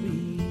you'll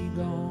be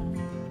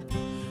gone.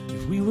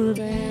 If we were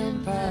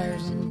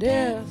vampires and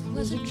death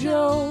was a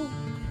joke,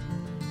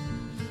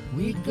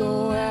 we'd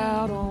go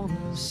out on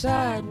the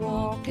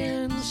sidewalk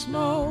and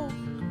smoke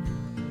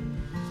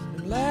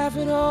and laugh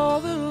at all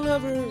the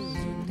lovers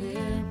and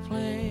their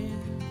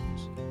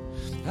plans.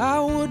 I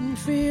wouldn't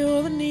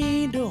feel the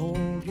need to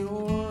hold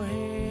your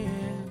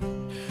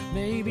hand.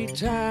 Maybe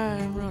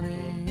time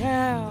running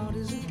out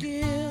is a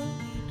gift.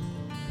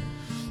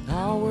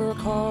 I'll work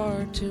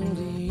hard till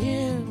the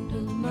end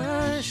of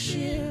my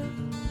shift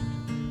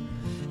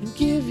and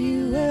give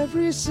you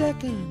every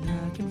second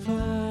I can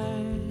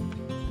find,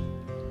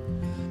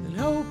 and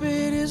hope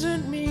it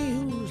isn't me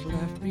who's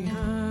left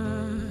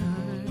behind.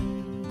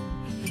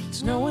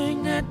 It's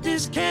knowing that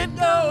this can't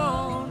go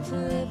on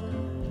forever.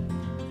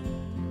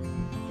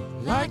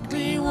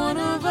 Likely one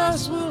of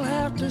us will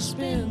have to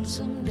spend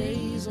some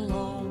days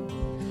alone.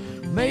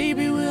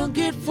 Maybe we'll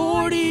get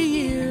 40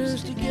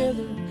 years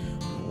together.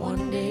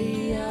 One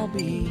day I'll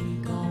be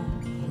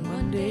gone.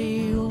 One day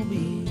you'll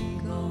be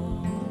gone.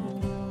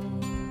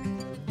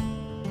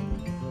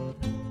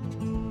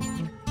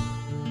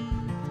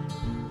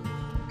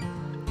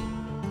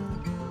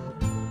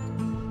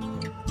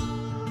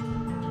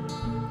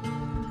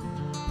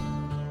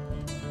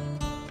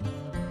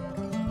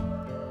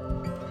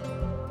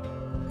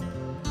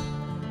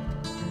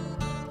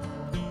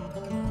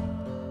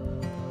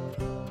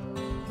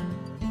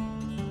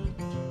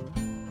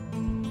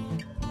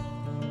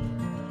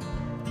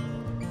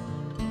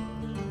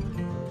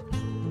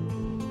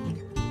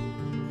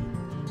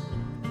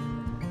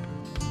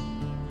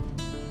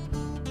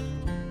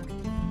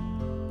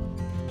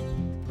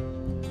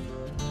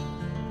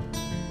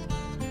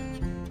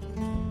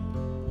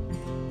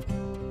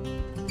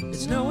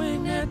 It's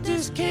knowing that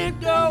this can't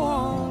go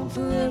on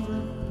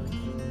forever.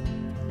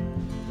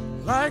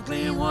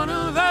 Likely one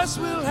of us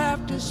will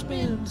have to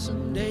spend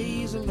some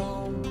days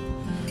alone.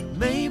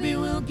 Maybe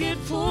we'll get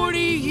 40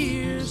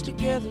 years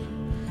together.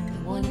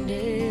 And one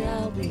day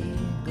I'll be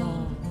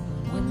gone.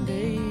 One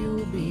day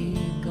you'll be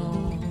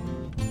gone.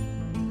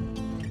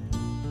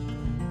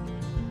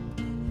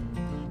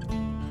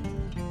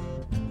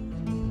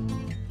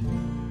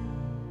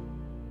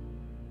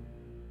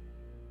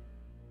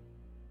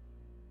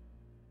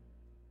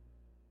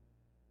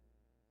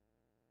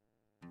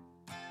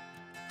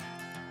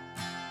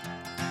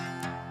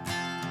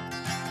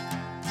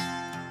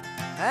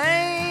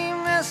 Hey,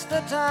 Mr.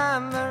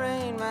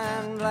 Tambourine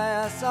Man,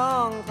 play a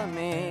song for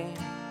me.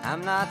 I'm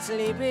not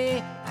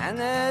sleepy, and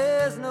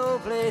there is no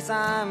place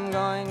I'm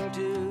going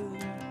to.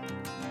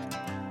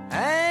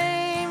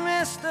 Hey,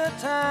 Mr.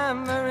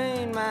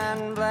 Tambourine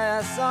Man, play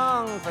a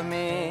song for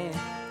me.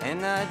 In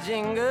the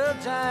jingle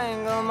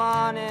jangle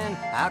morning,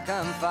 I'll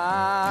come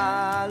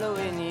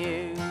following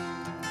you.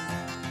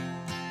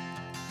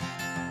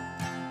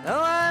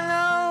 Though I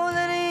know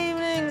that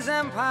evening's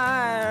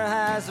empire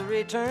has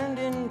returned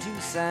into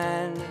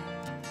sand,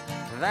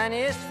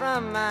 vanished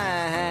from my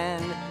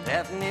hand,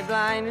 left me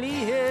blindly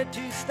here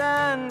to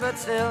stand, but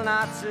still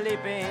not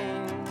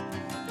sleeping.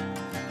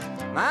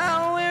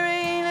 My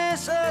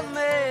weariness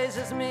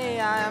amazes me,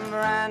 I am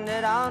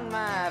branded on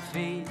my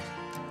feet.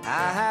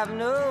 I have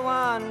no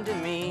one to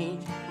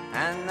meet,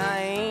 and the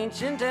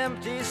ancient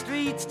empty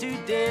streets too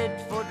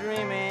dead for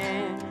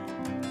dreaming.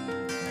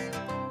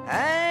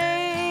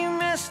 Hey,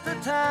 Mr.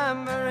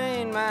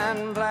 Tambourine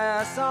Man, play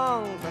a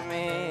song for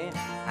me.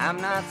 I'm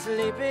not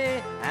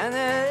sleepy, and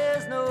there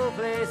is no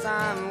place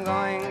I'm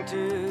going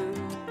to.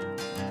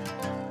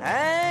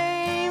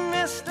 Hey,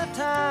 Mr.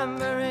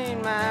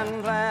 Tambourine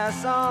Man, play a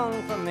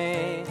song for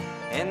me.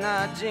 In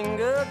the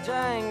jingle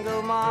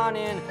jangle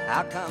morning,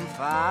 I'll come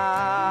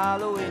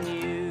following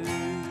you.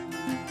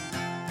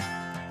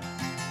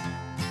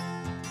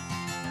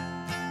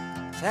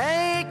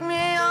 Take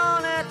me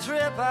on a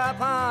trip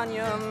upon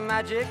your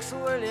magic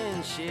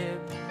swirling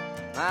ship.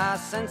 My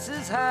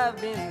senses have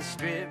been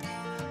stripped,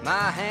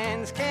 my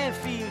hands can't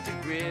feel to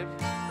grip,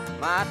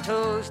 my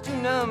toes too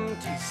numb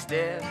to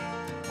step.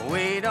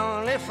 Wait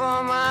only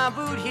for my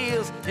boot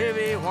heels to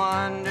be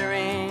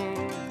wandering.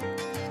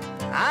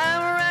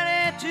 I'm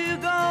ready to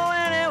go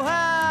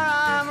anywhere,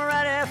 I'm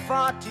ready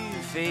for to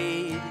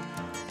fade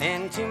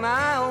into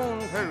my own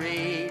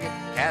parade.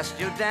 Cast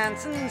your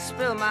dance and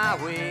spill my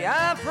way,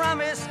 I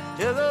promise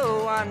to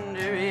go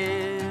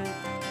wandering.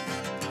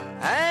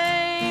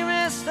 Hey,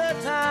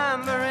 Mr.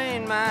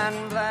 Tambourine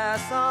Man, play a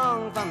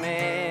song for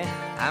me.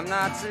 I'm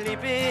not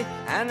sleepy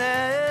and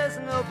there is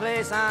no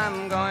place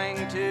I'm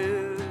going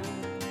to.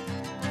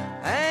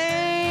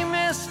 Hey,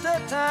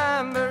 Mr.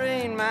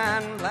 Tambourine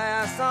Man,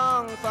 play a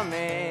song for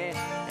me.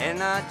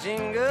 In a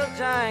jingle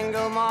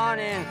jangle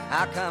morning,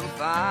 I come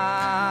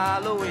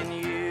following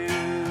you.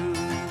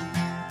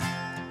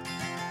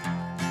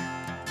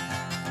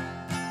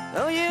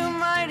 Though you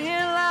might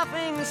hear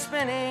laughing,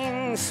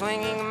 spinning,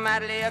 swinging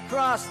madly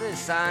across the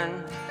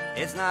sun,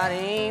 it's not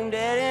aimed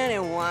at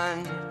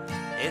anyone,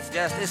 it's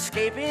just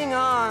escaping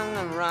on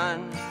the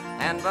run.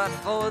 And but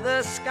for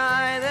the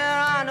sky, there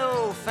are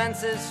no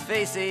fences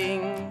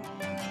facing.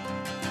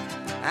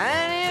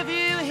 And if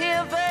you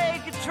hear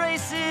vague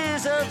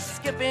traces of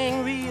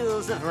skipping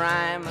reels of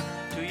rhyme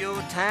to your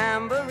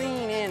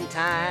tambourine in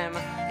time,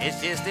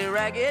 it's just a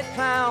ragged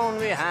clown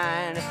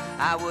behind.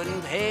 I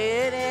wouldn't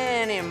pay it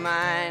any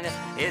mind.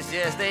 It's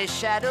just a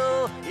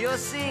shadow you're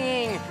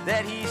seeing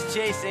that he's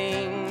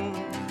chasing.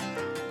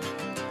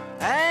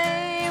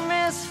 Hey,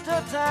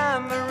 Mr.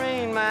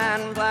 Tambourine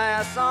Man, play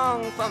a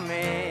song for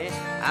me.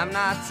 I'm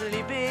not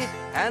sleepy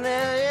and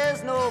there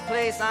is no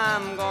place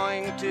I'm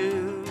going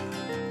to.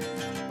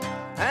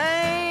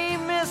 Hey,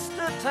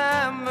 Mr.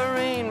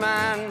 Tambourine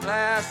Man,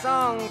 play a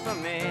song for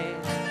me.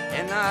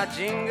 In a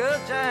jingle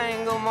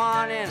jangle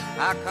morning,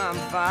 I come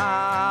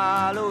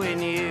following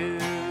you.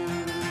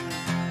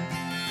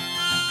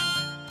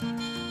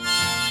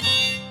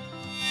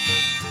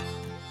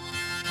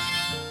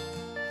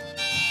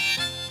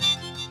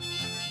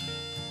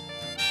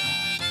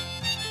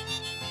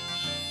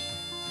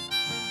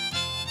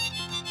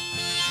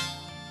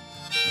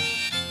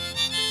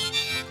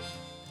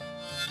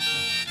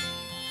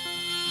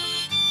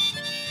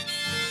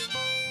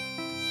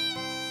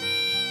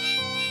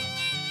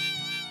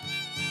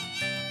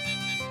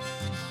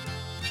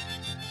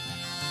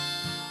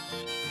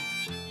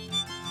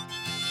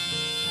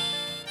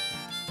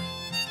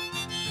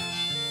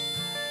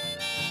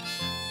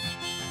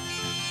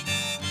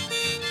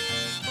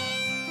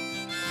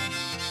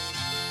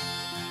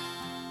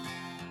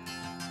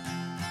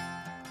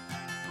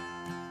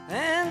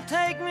 And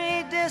take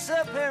me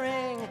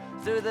disappearing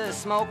through the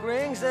smoke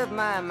rings of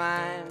my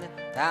mind,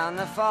 down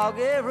the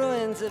foggy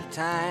ruins of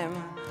time,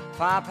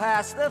 far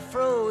past the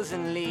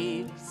frozen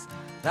leaves,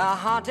 the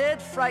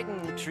haunted,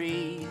 frightened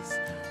trees,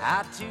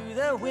 out to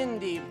the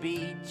windy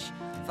beach,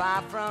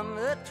 far from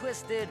the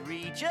twisted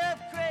reach of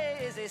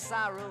crazy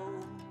sorrow.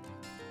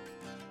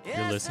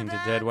 You're listening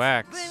to Dead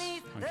Wax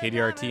on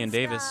KDRT in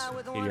Davis,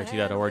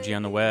 KDRT.org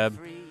on the web.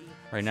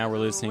 Right now we're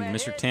listening to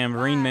Mr.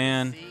 Tambourine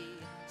Man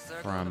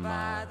from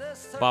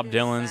Bob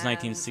Dylan's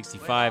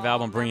 1965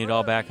 album, Bring It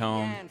All Back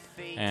Home.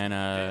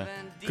 And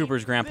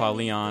Cooper's grandpa,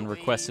 Leon,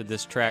 requested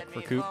this track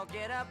for Coop.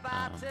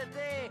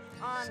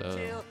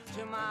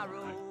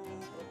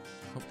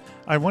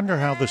 I wonder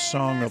how this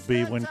song will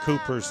be when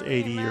Cooper's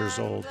 80 years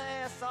old,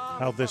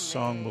 how this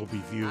song will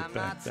be viewed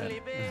back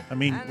then. I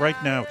mean,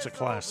 right now it's a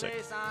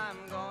classic.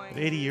 But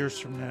 80 years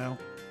from now,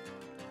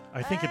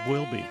 I think it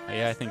will be.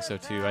 Yeah, I think so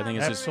too. I think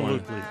it's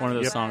Absolutely. just one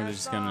of those songs that's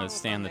just going to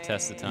stand the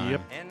test of time.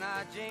 Yep.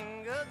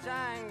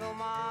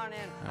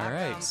 All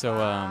right, so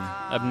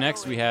up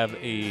next we have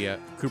a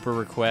Cooper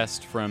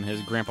request from his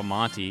grandpa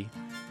Monty,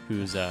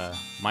 who's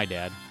my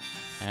dad,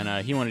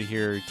 and he wanted to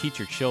hear "Teach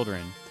Your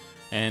Children,"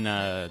 and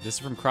this is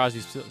from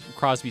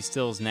Crosby,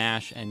 Stills,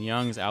 Nash and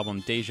Young's album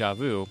Deja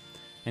Vu,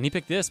 and he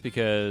picked this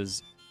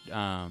because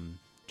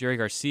Jerry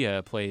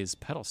Garcia plays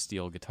pedal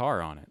steel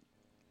guitar on it.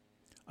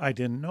 I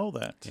didn't know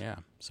that. Yeah,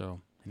 so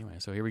anyway,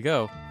 so here we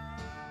go.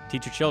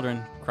 Teach Your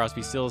Children,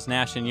 Crosby, Stills,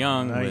 Nash and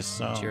Young Nice with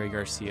song. Jerry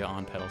Garcia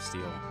on pedal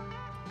steel.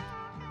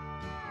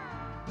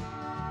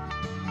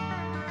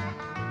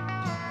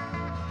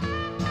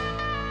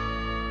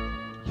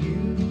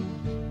 You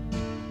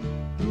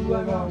who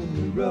are on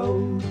the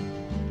road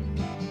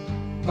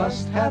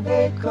must have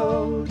a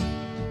code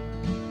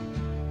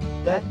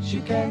that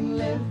you can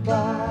live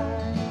by,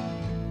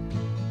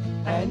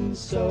 and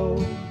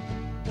so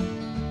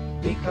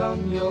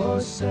become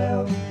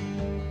yourself,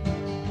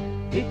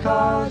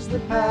 because the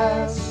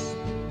past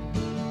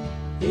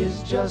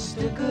is just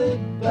a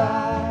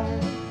goodbye.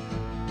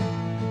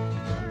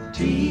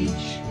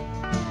 Teach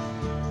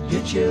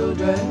your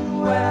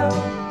children well,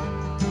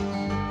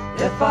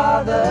 their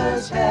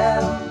father's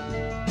hell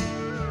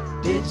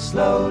did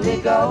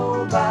slowly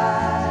go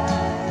by,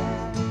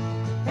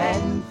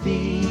 and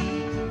feed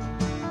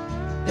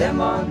them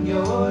on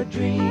your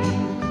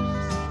dreams,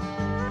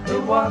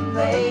 the one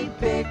they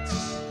picked,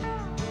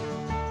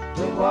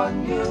 the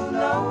one you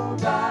know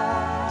by.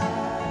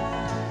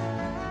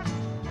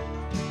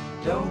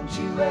 Don't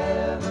you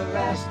ever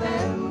ask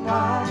them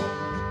why,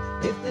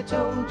 if they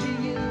told you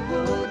you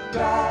would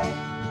cry,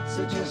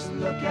 so just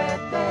look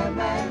at them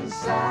and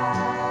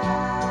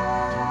sigh,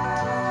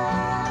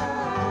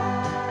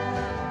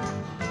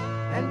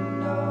 and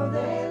know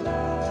they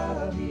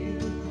love you.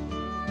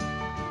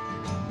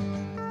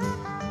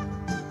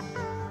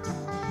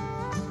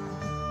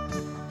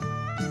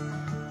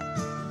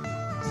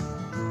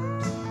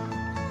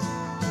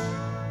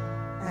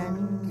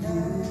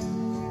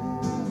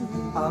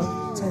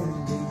 of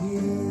tender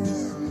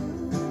years.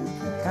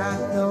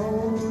 Can't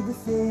know the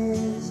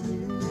fears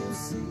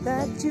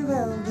that your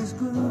elders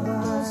grew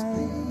by,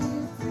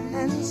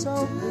 and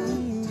so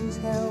please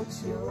help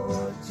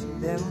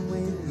them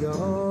with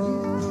your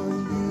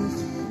youth.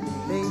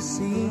 They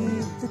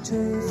seek the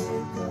truth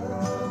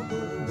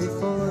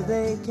before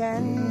they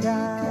can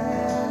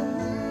die.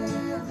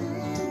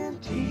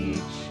 Teach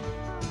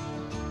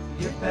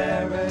your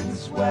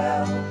parents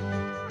well,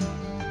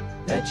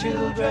 their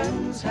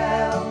children's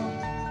hell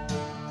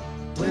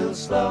will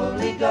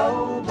slowly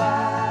go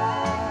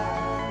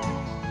by,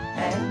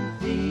 and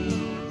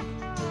feed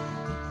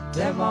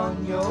them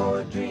on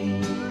your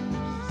dreams,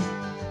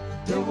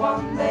 the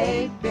one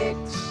they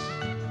picked,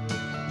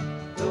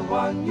 the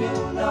one you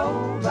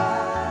know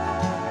by.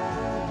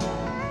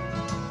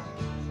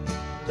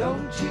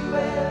 Don't you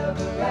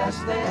ever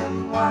ask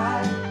them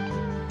why,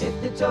 if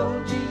they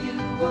told you you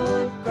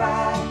would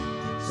cry,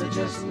 so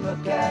just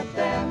look at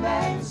them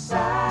and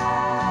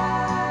sigh.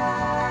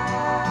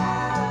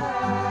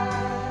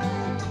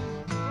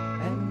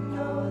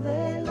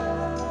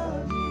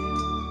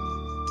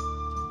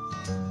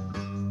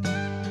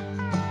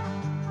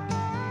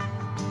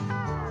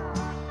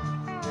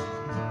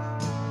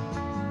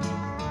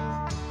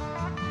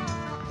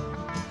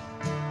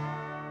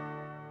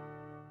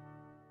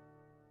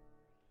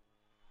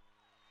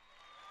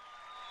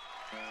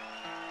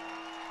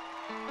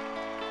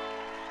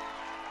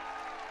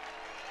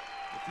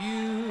 If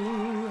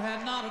you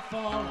had not have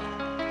fallen,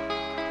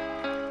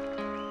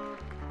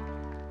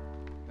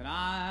 then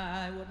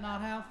I would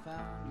not have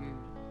found you.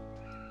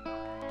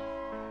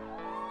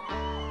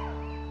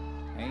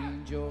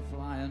 Angel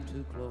flying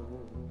too close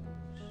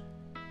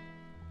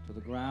to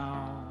the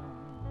ground.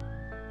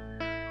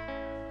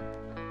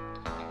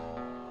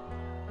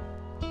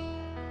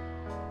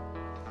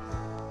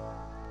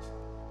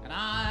 And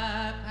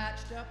I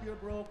patched up your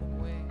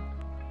broken wing,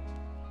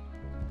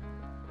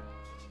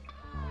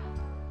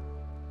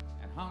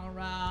 hung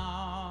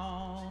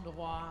around a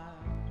while,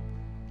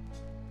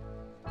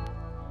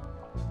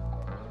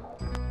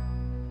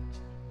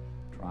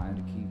 trying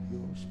to keep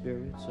your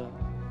spirits up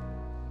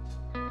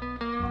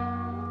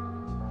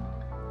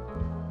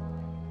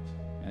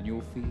and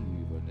your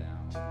fever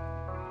down.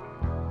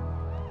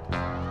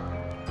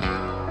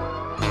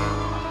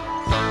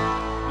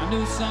 I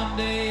knew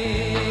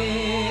someday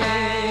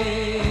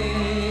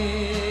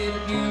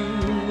that you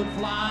would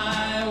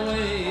fly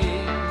away.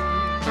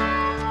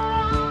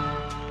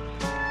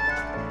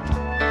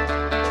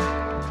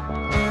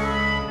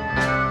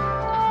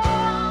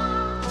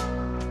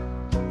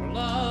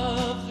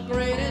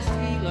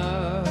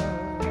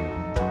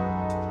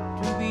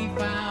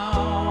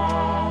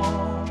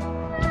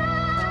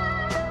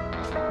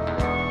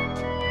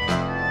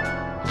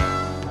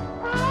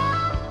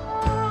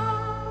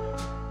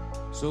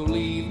 So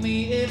leave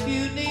me if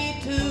you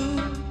need to.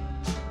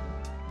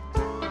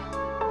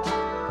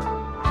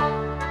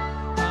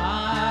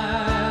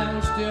 I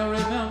will still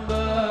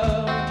remember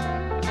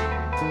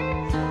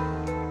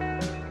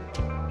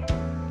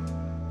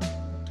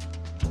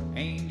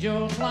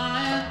angel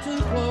flying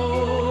too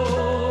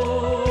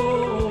close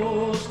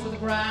to the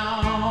ground.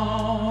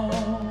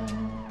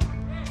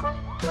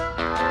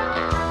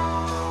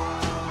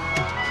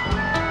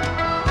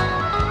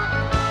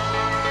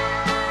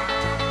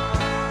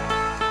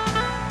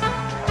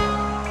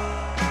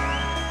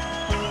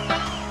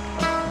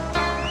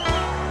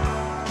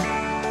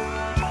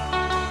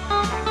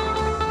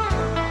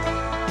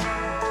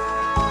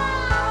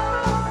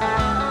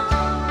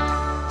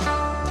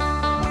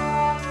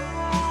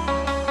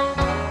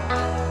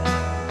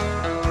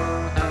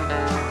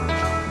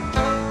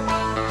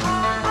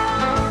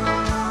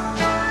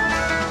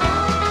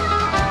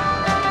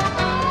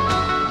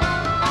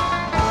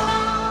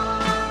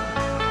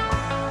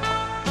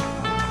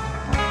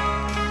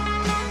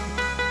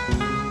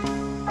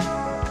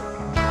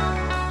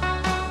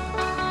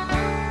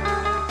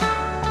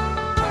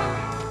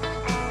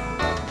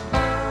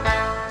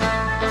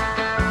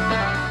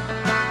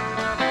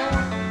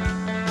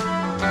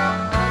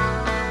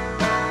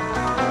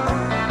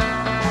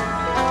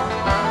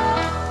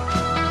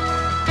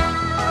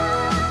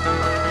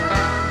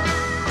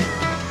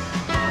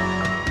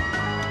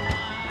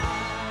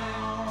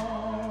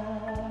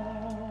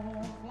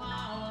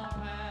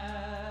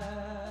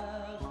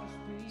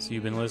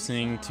 You've been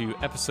listening to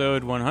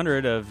episode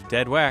 100 of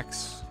Dead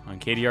Wax on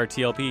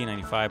KDRTLP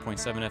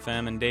 95.7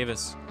 FM in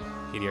Davis,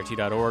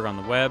 KDRT.org on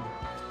the web.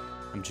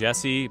 I'm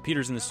Jesse.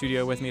 Peter's in the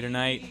studio with me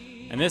tonight,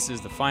 and this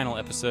is the final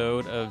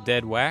episode of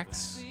Dead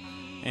Wax,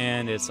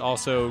 and it's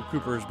also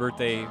Cooper's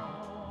birthday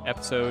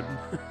episode.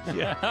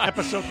 Yeah,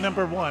 episode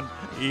number 1.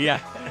 Yeah,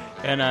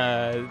 and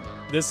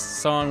this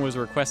song was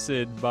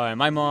requested by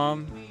my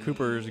mom,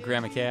 Cooper's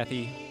Grandma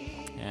Kathy,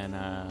 and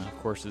of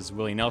course is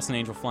Willie Nelson,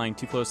 Angel Flying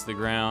Too Close to the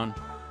Ground.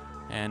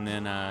 And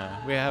then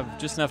we have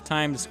just enough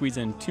time to squeeze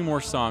in 2 more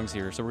songs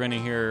here. So we're going to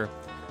hear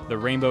The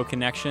Rainbow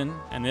Connection.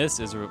 And this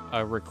is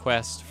a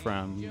request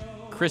from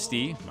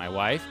Christy, my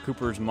wife,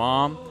 Cooper's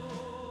mom.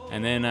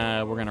 And then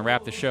we're going to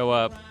wrap the show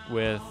up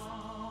with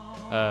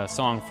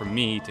song from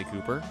me to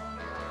Cooper.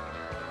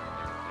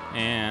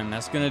 And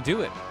that's going to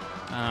do it.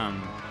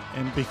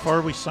 And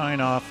before we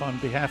sign off, on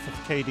behalf of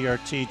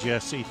KDRT,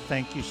 Jesse,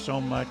 thank you so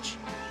much.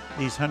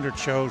 These 100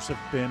 shows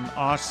have been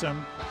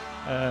awesome.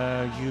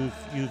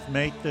 You've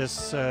made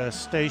this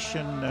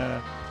station,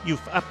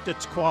 you've upped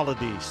its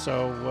quality,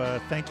 so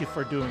thank you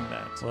for doing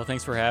that. Well,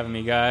 thanks for having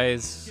me,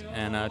 guys,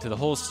 and to the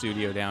whole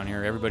studio down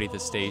here, everybody at the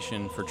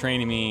station, for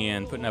training me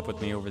and putting up with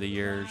me over the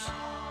years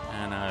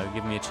and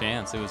giving me a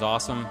chance. It was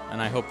awesome,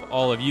 and I hope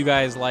all of you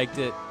guys liked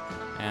it,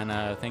 and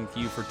thank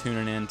you for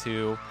tuning in,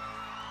 too.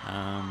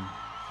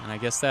 And I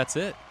guess that's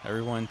it.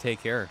 Everyone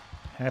take care.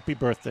 Happy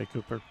birthday,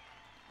 Cooper.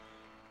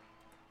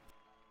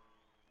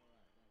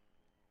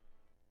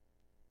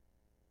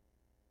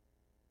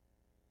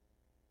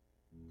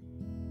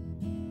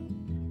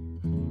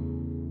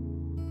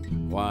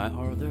 Why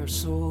are there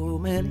so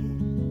many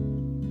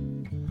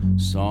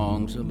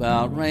songs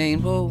about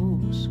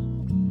rainbows?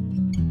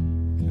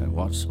 And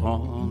what's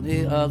on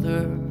the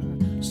other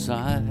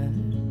side?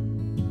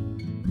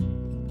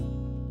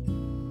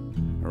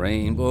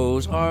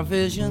 Rainbows are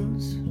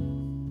visions,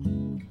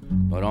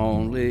 but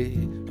only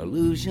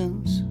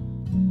illusions.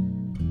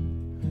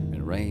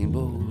 And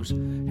rainbows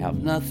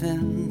have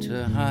nothing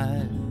to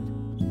hide.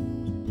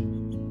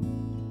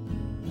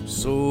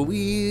 So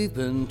we've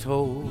been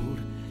told,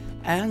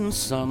 and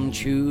some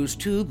choose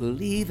to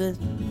believe it.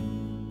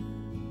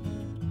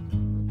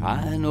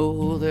 I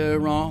know they're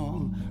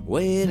wrong,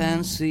 wait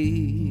and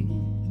see.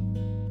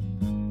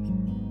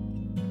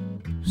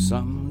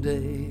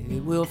 Someday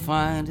we'll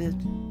find it,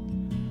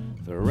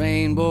 the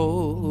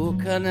rainbow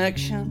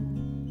connection,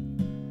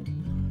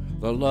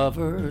 the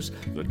lovers,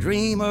 the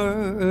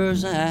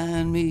dreamers,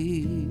 and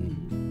me.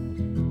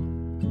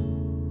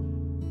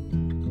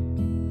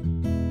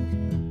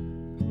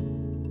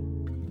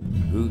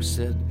 Who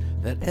said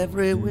that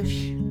every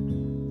wish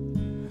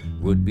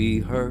would be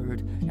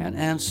heard and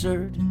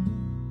answered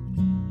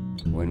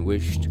when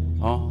wished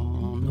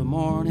on the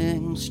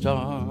morning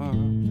star?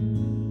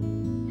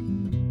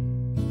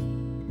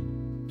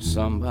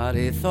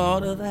 Somebody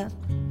thought of that,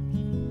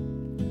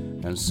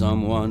 and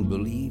someone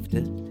believed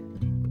it.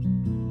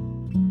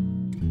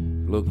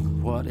 Look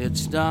what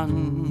it's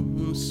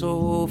done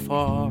so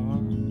far.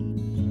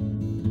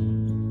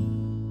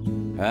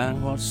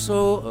 And what's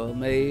so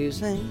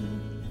amazing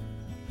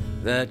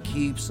that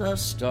keeps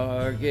us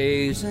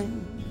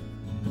stargazing?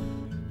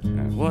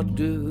 And what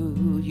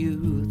do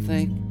you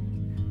think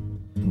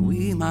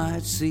we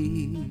might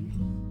see?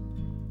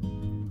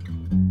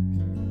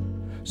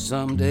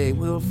 Someday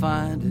we'll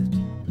find it,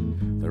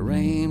 the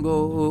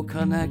rainbow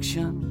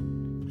connection,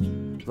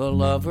 the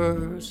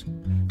lovers,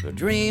 the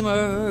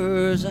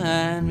dreamers,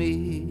 and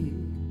me,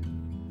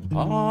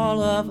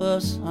 all of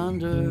us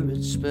under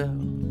its spell.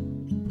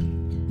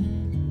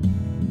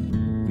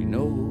 We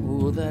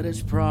know that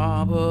it's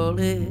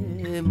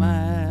probably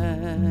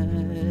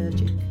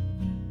magic.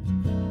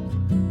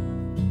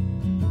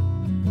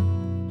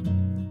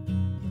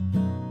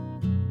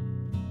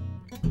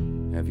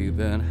 Have you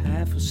been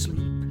half asleep?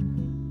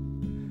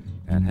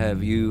 And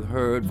have you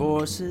heard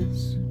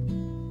voices?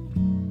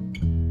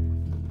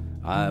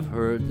 I've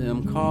heard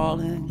them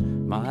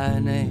calling my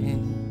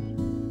name.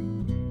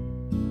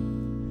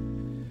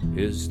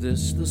 Is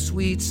this the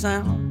sweet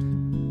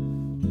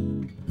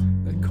sound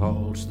that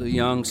calls the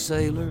young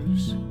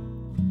sailors?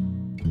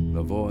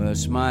 The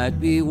voice might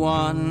be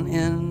one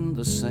in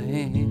the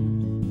same.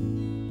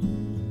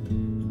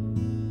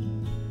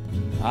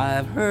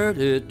 I've heard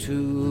it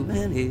too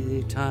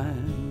many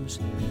times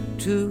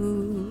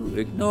to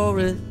ignore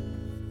it.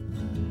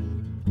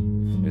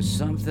 It's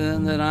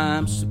something that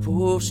I'm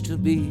supposed to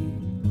be.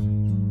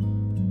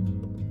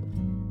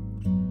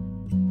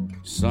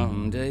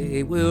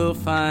 Someday we'll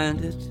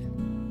find it,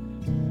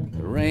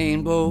 the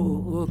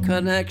rainbow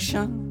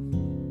connection,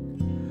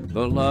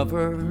 the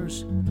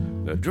lovers,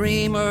 the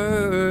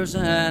dreamers,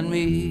 and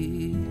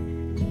me.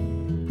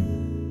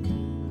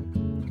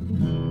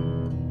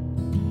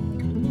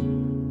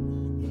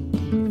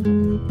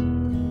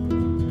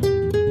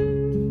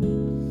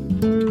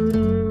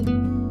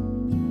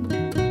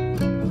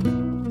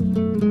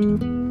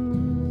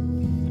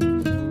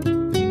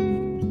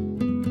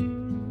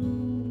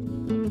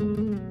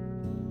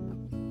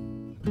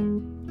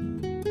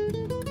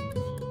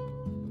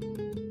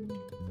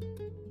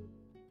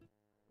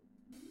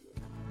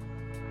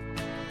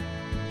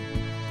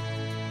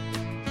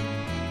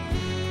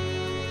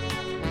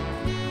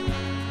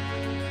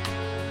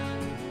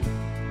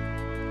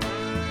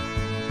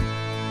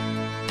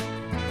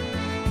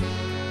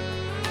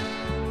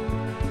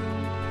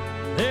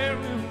 There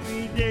will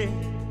be days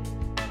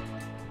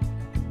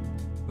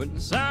when the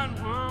sun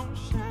won't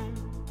shine,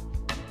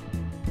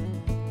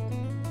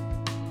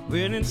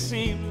 when it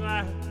seems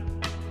like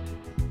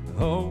the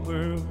whole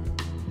world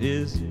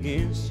is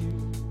against you.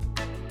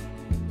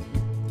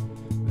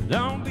 But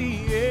don't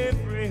be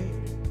afraid,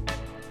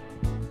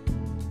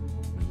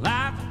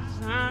 life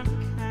is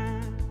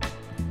unkind.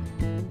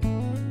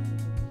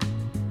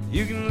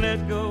 You can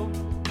let go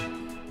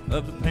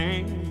of the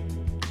pain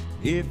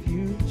if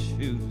you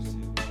choose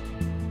to.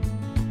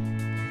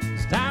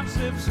 As time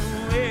slips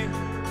away,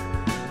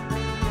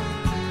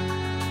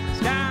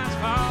 skies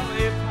fall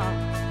apart,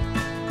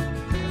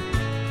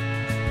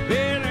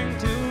 feeling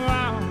too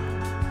long.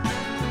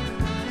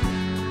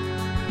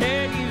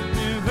 Hey,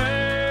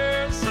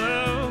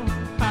 universal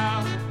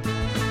power,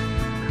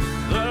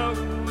 the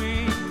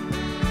wind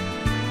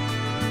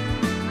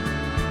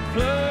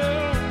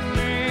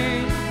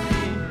flowing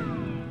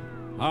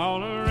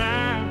all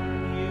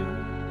around you.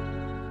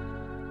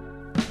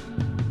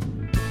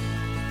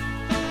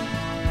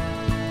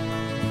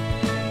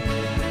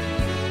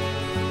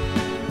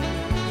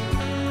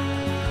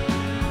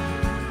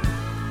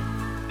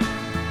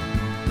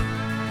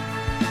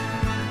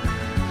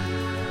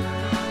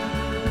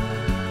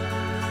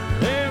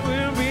 There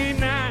will be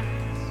nights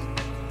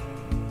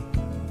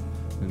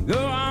that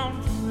go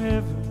on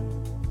forever,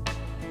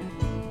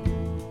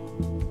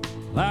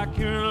 like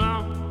you're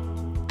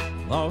long,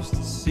 lost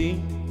at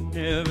sea,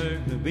 never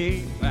to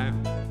be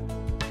found.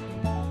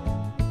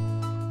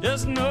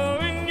 Just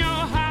knowing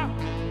your heart,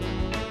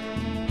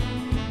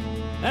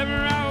 that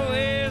we're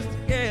always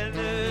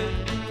together,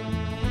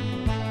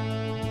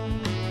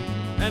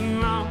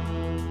 and long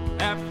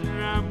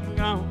after I'm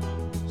gone,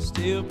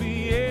 still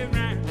be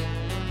around.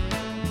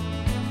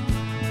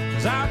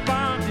 'Cause our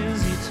bond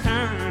is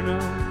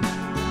eternal,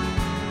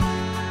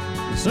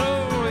 so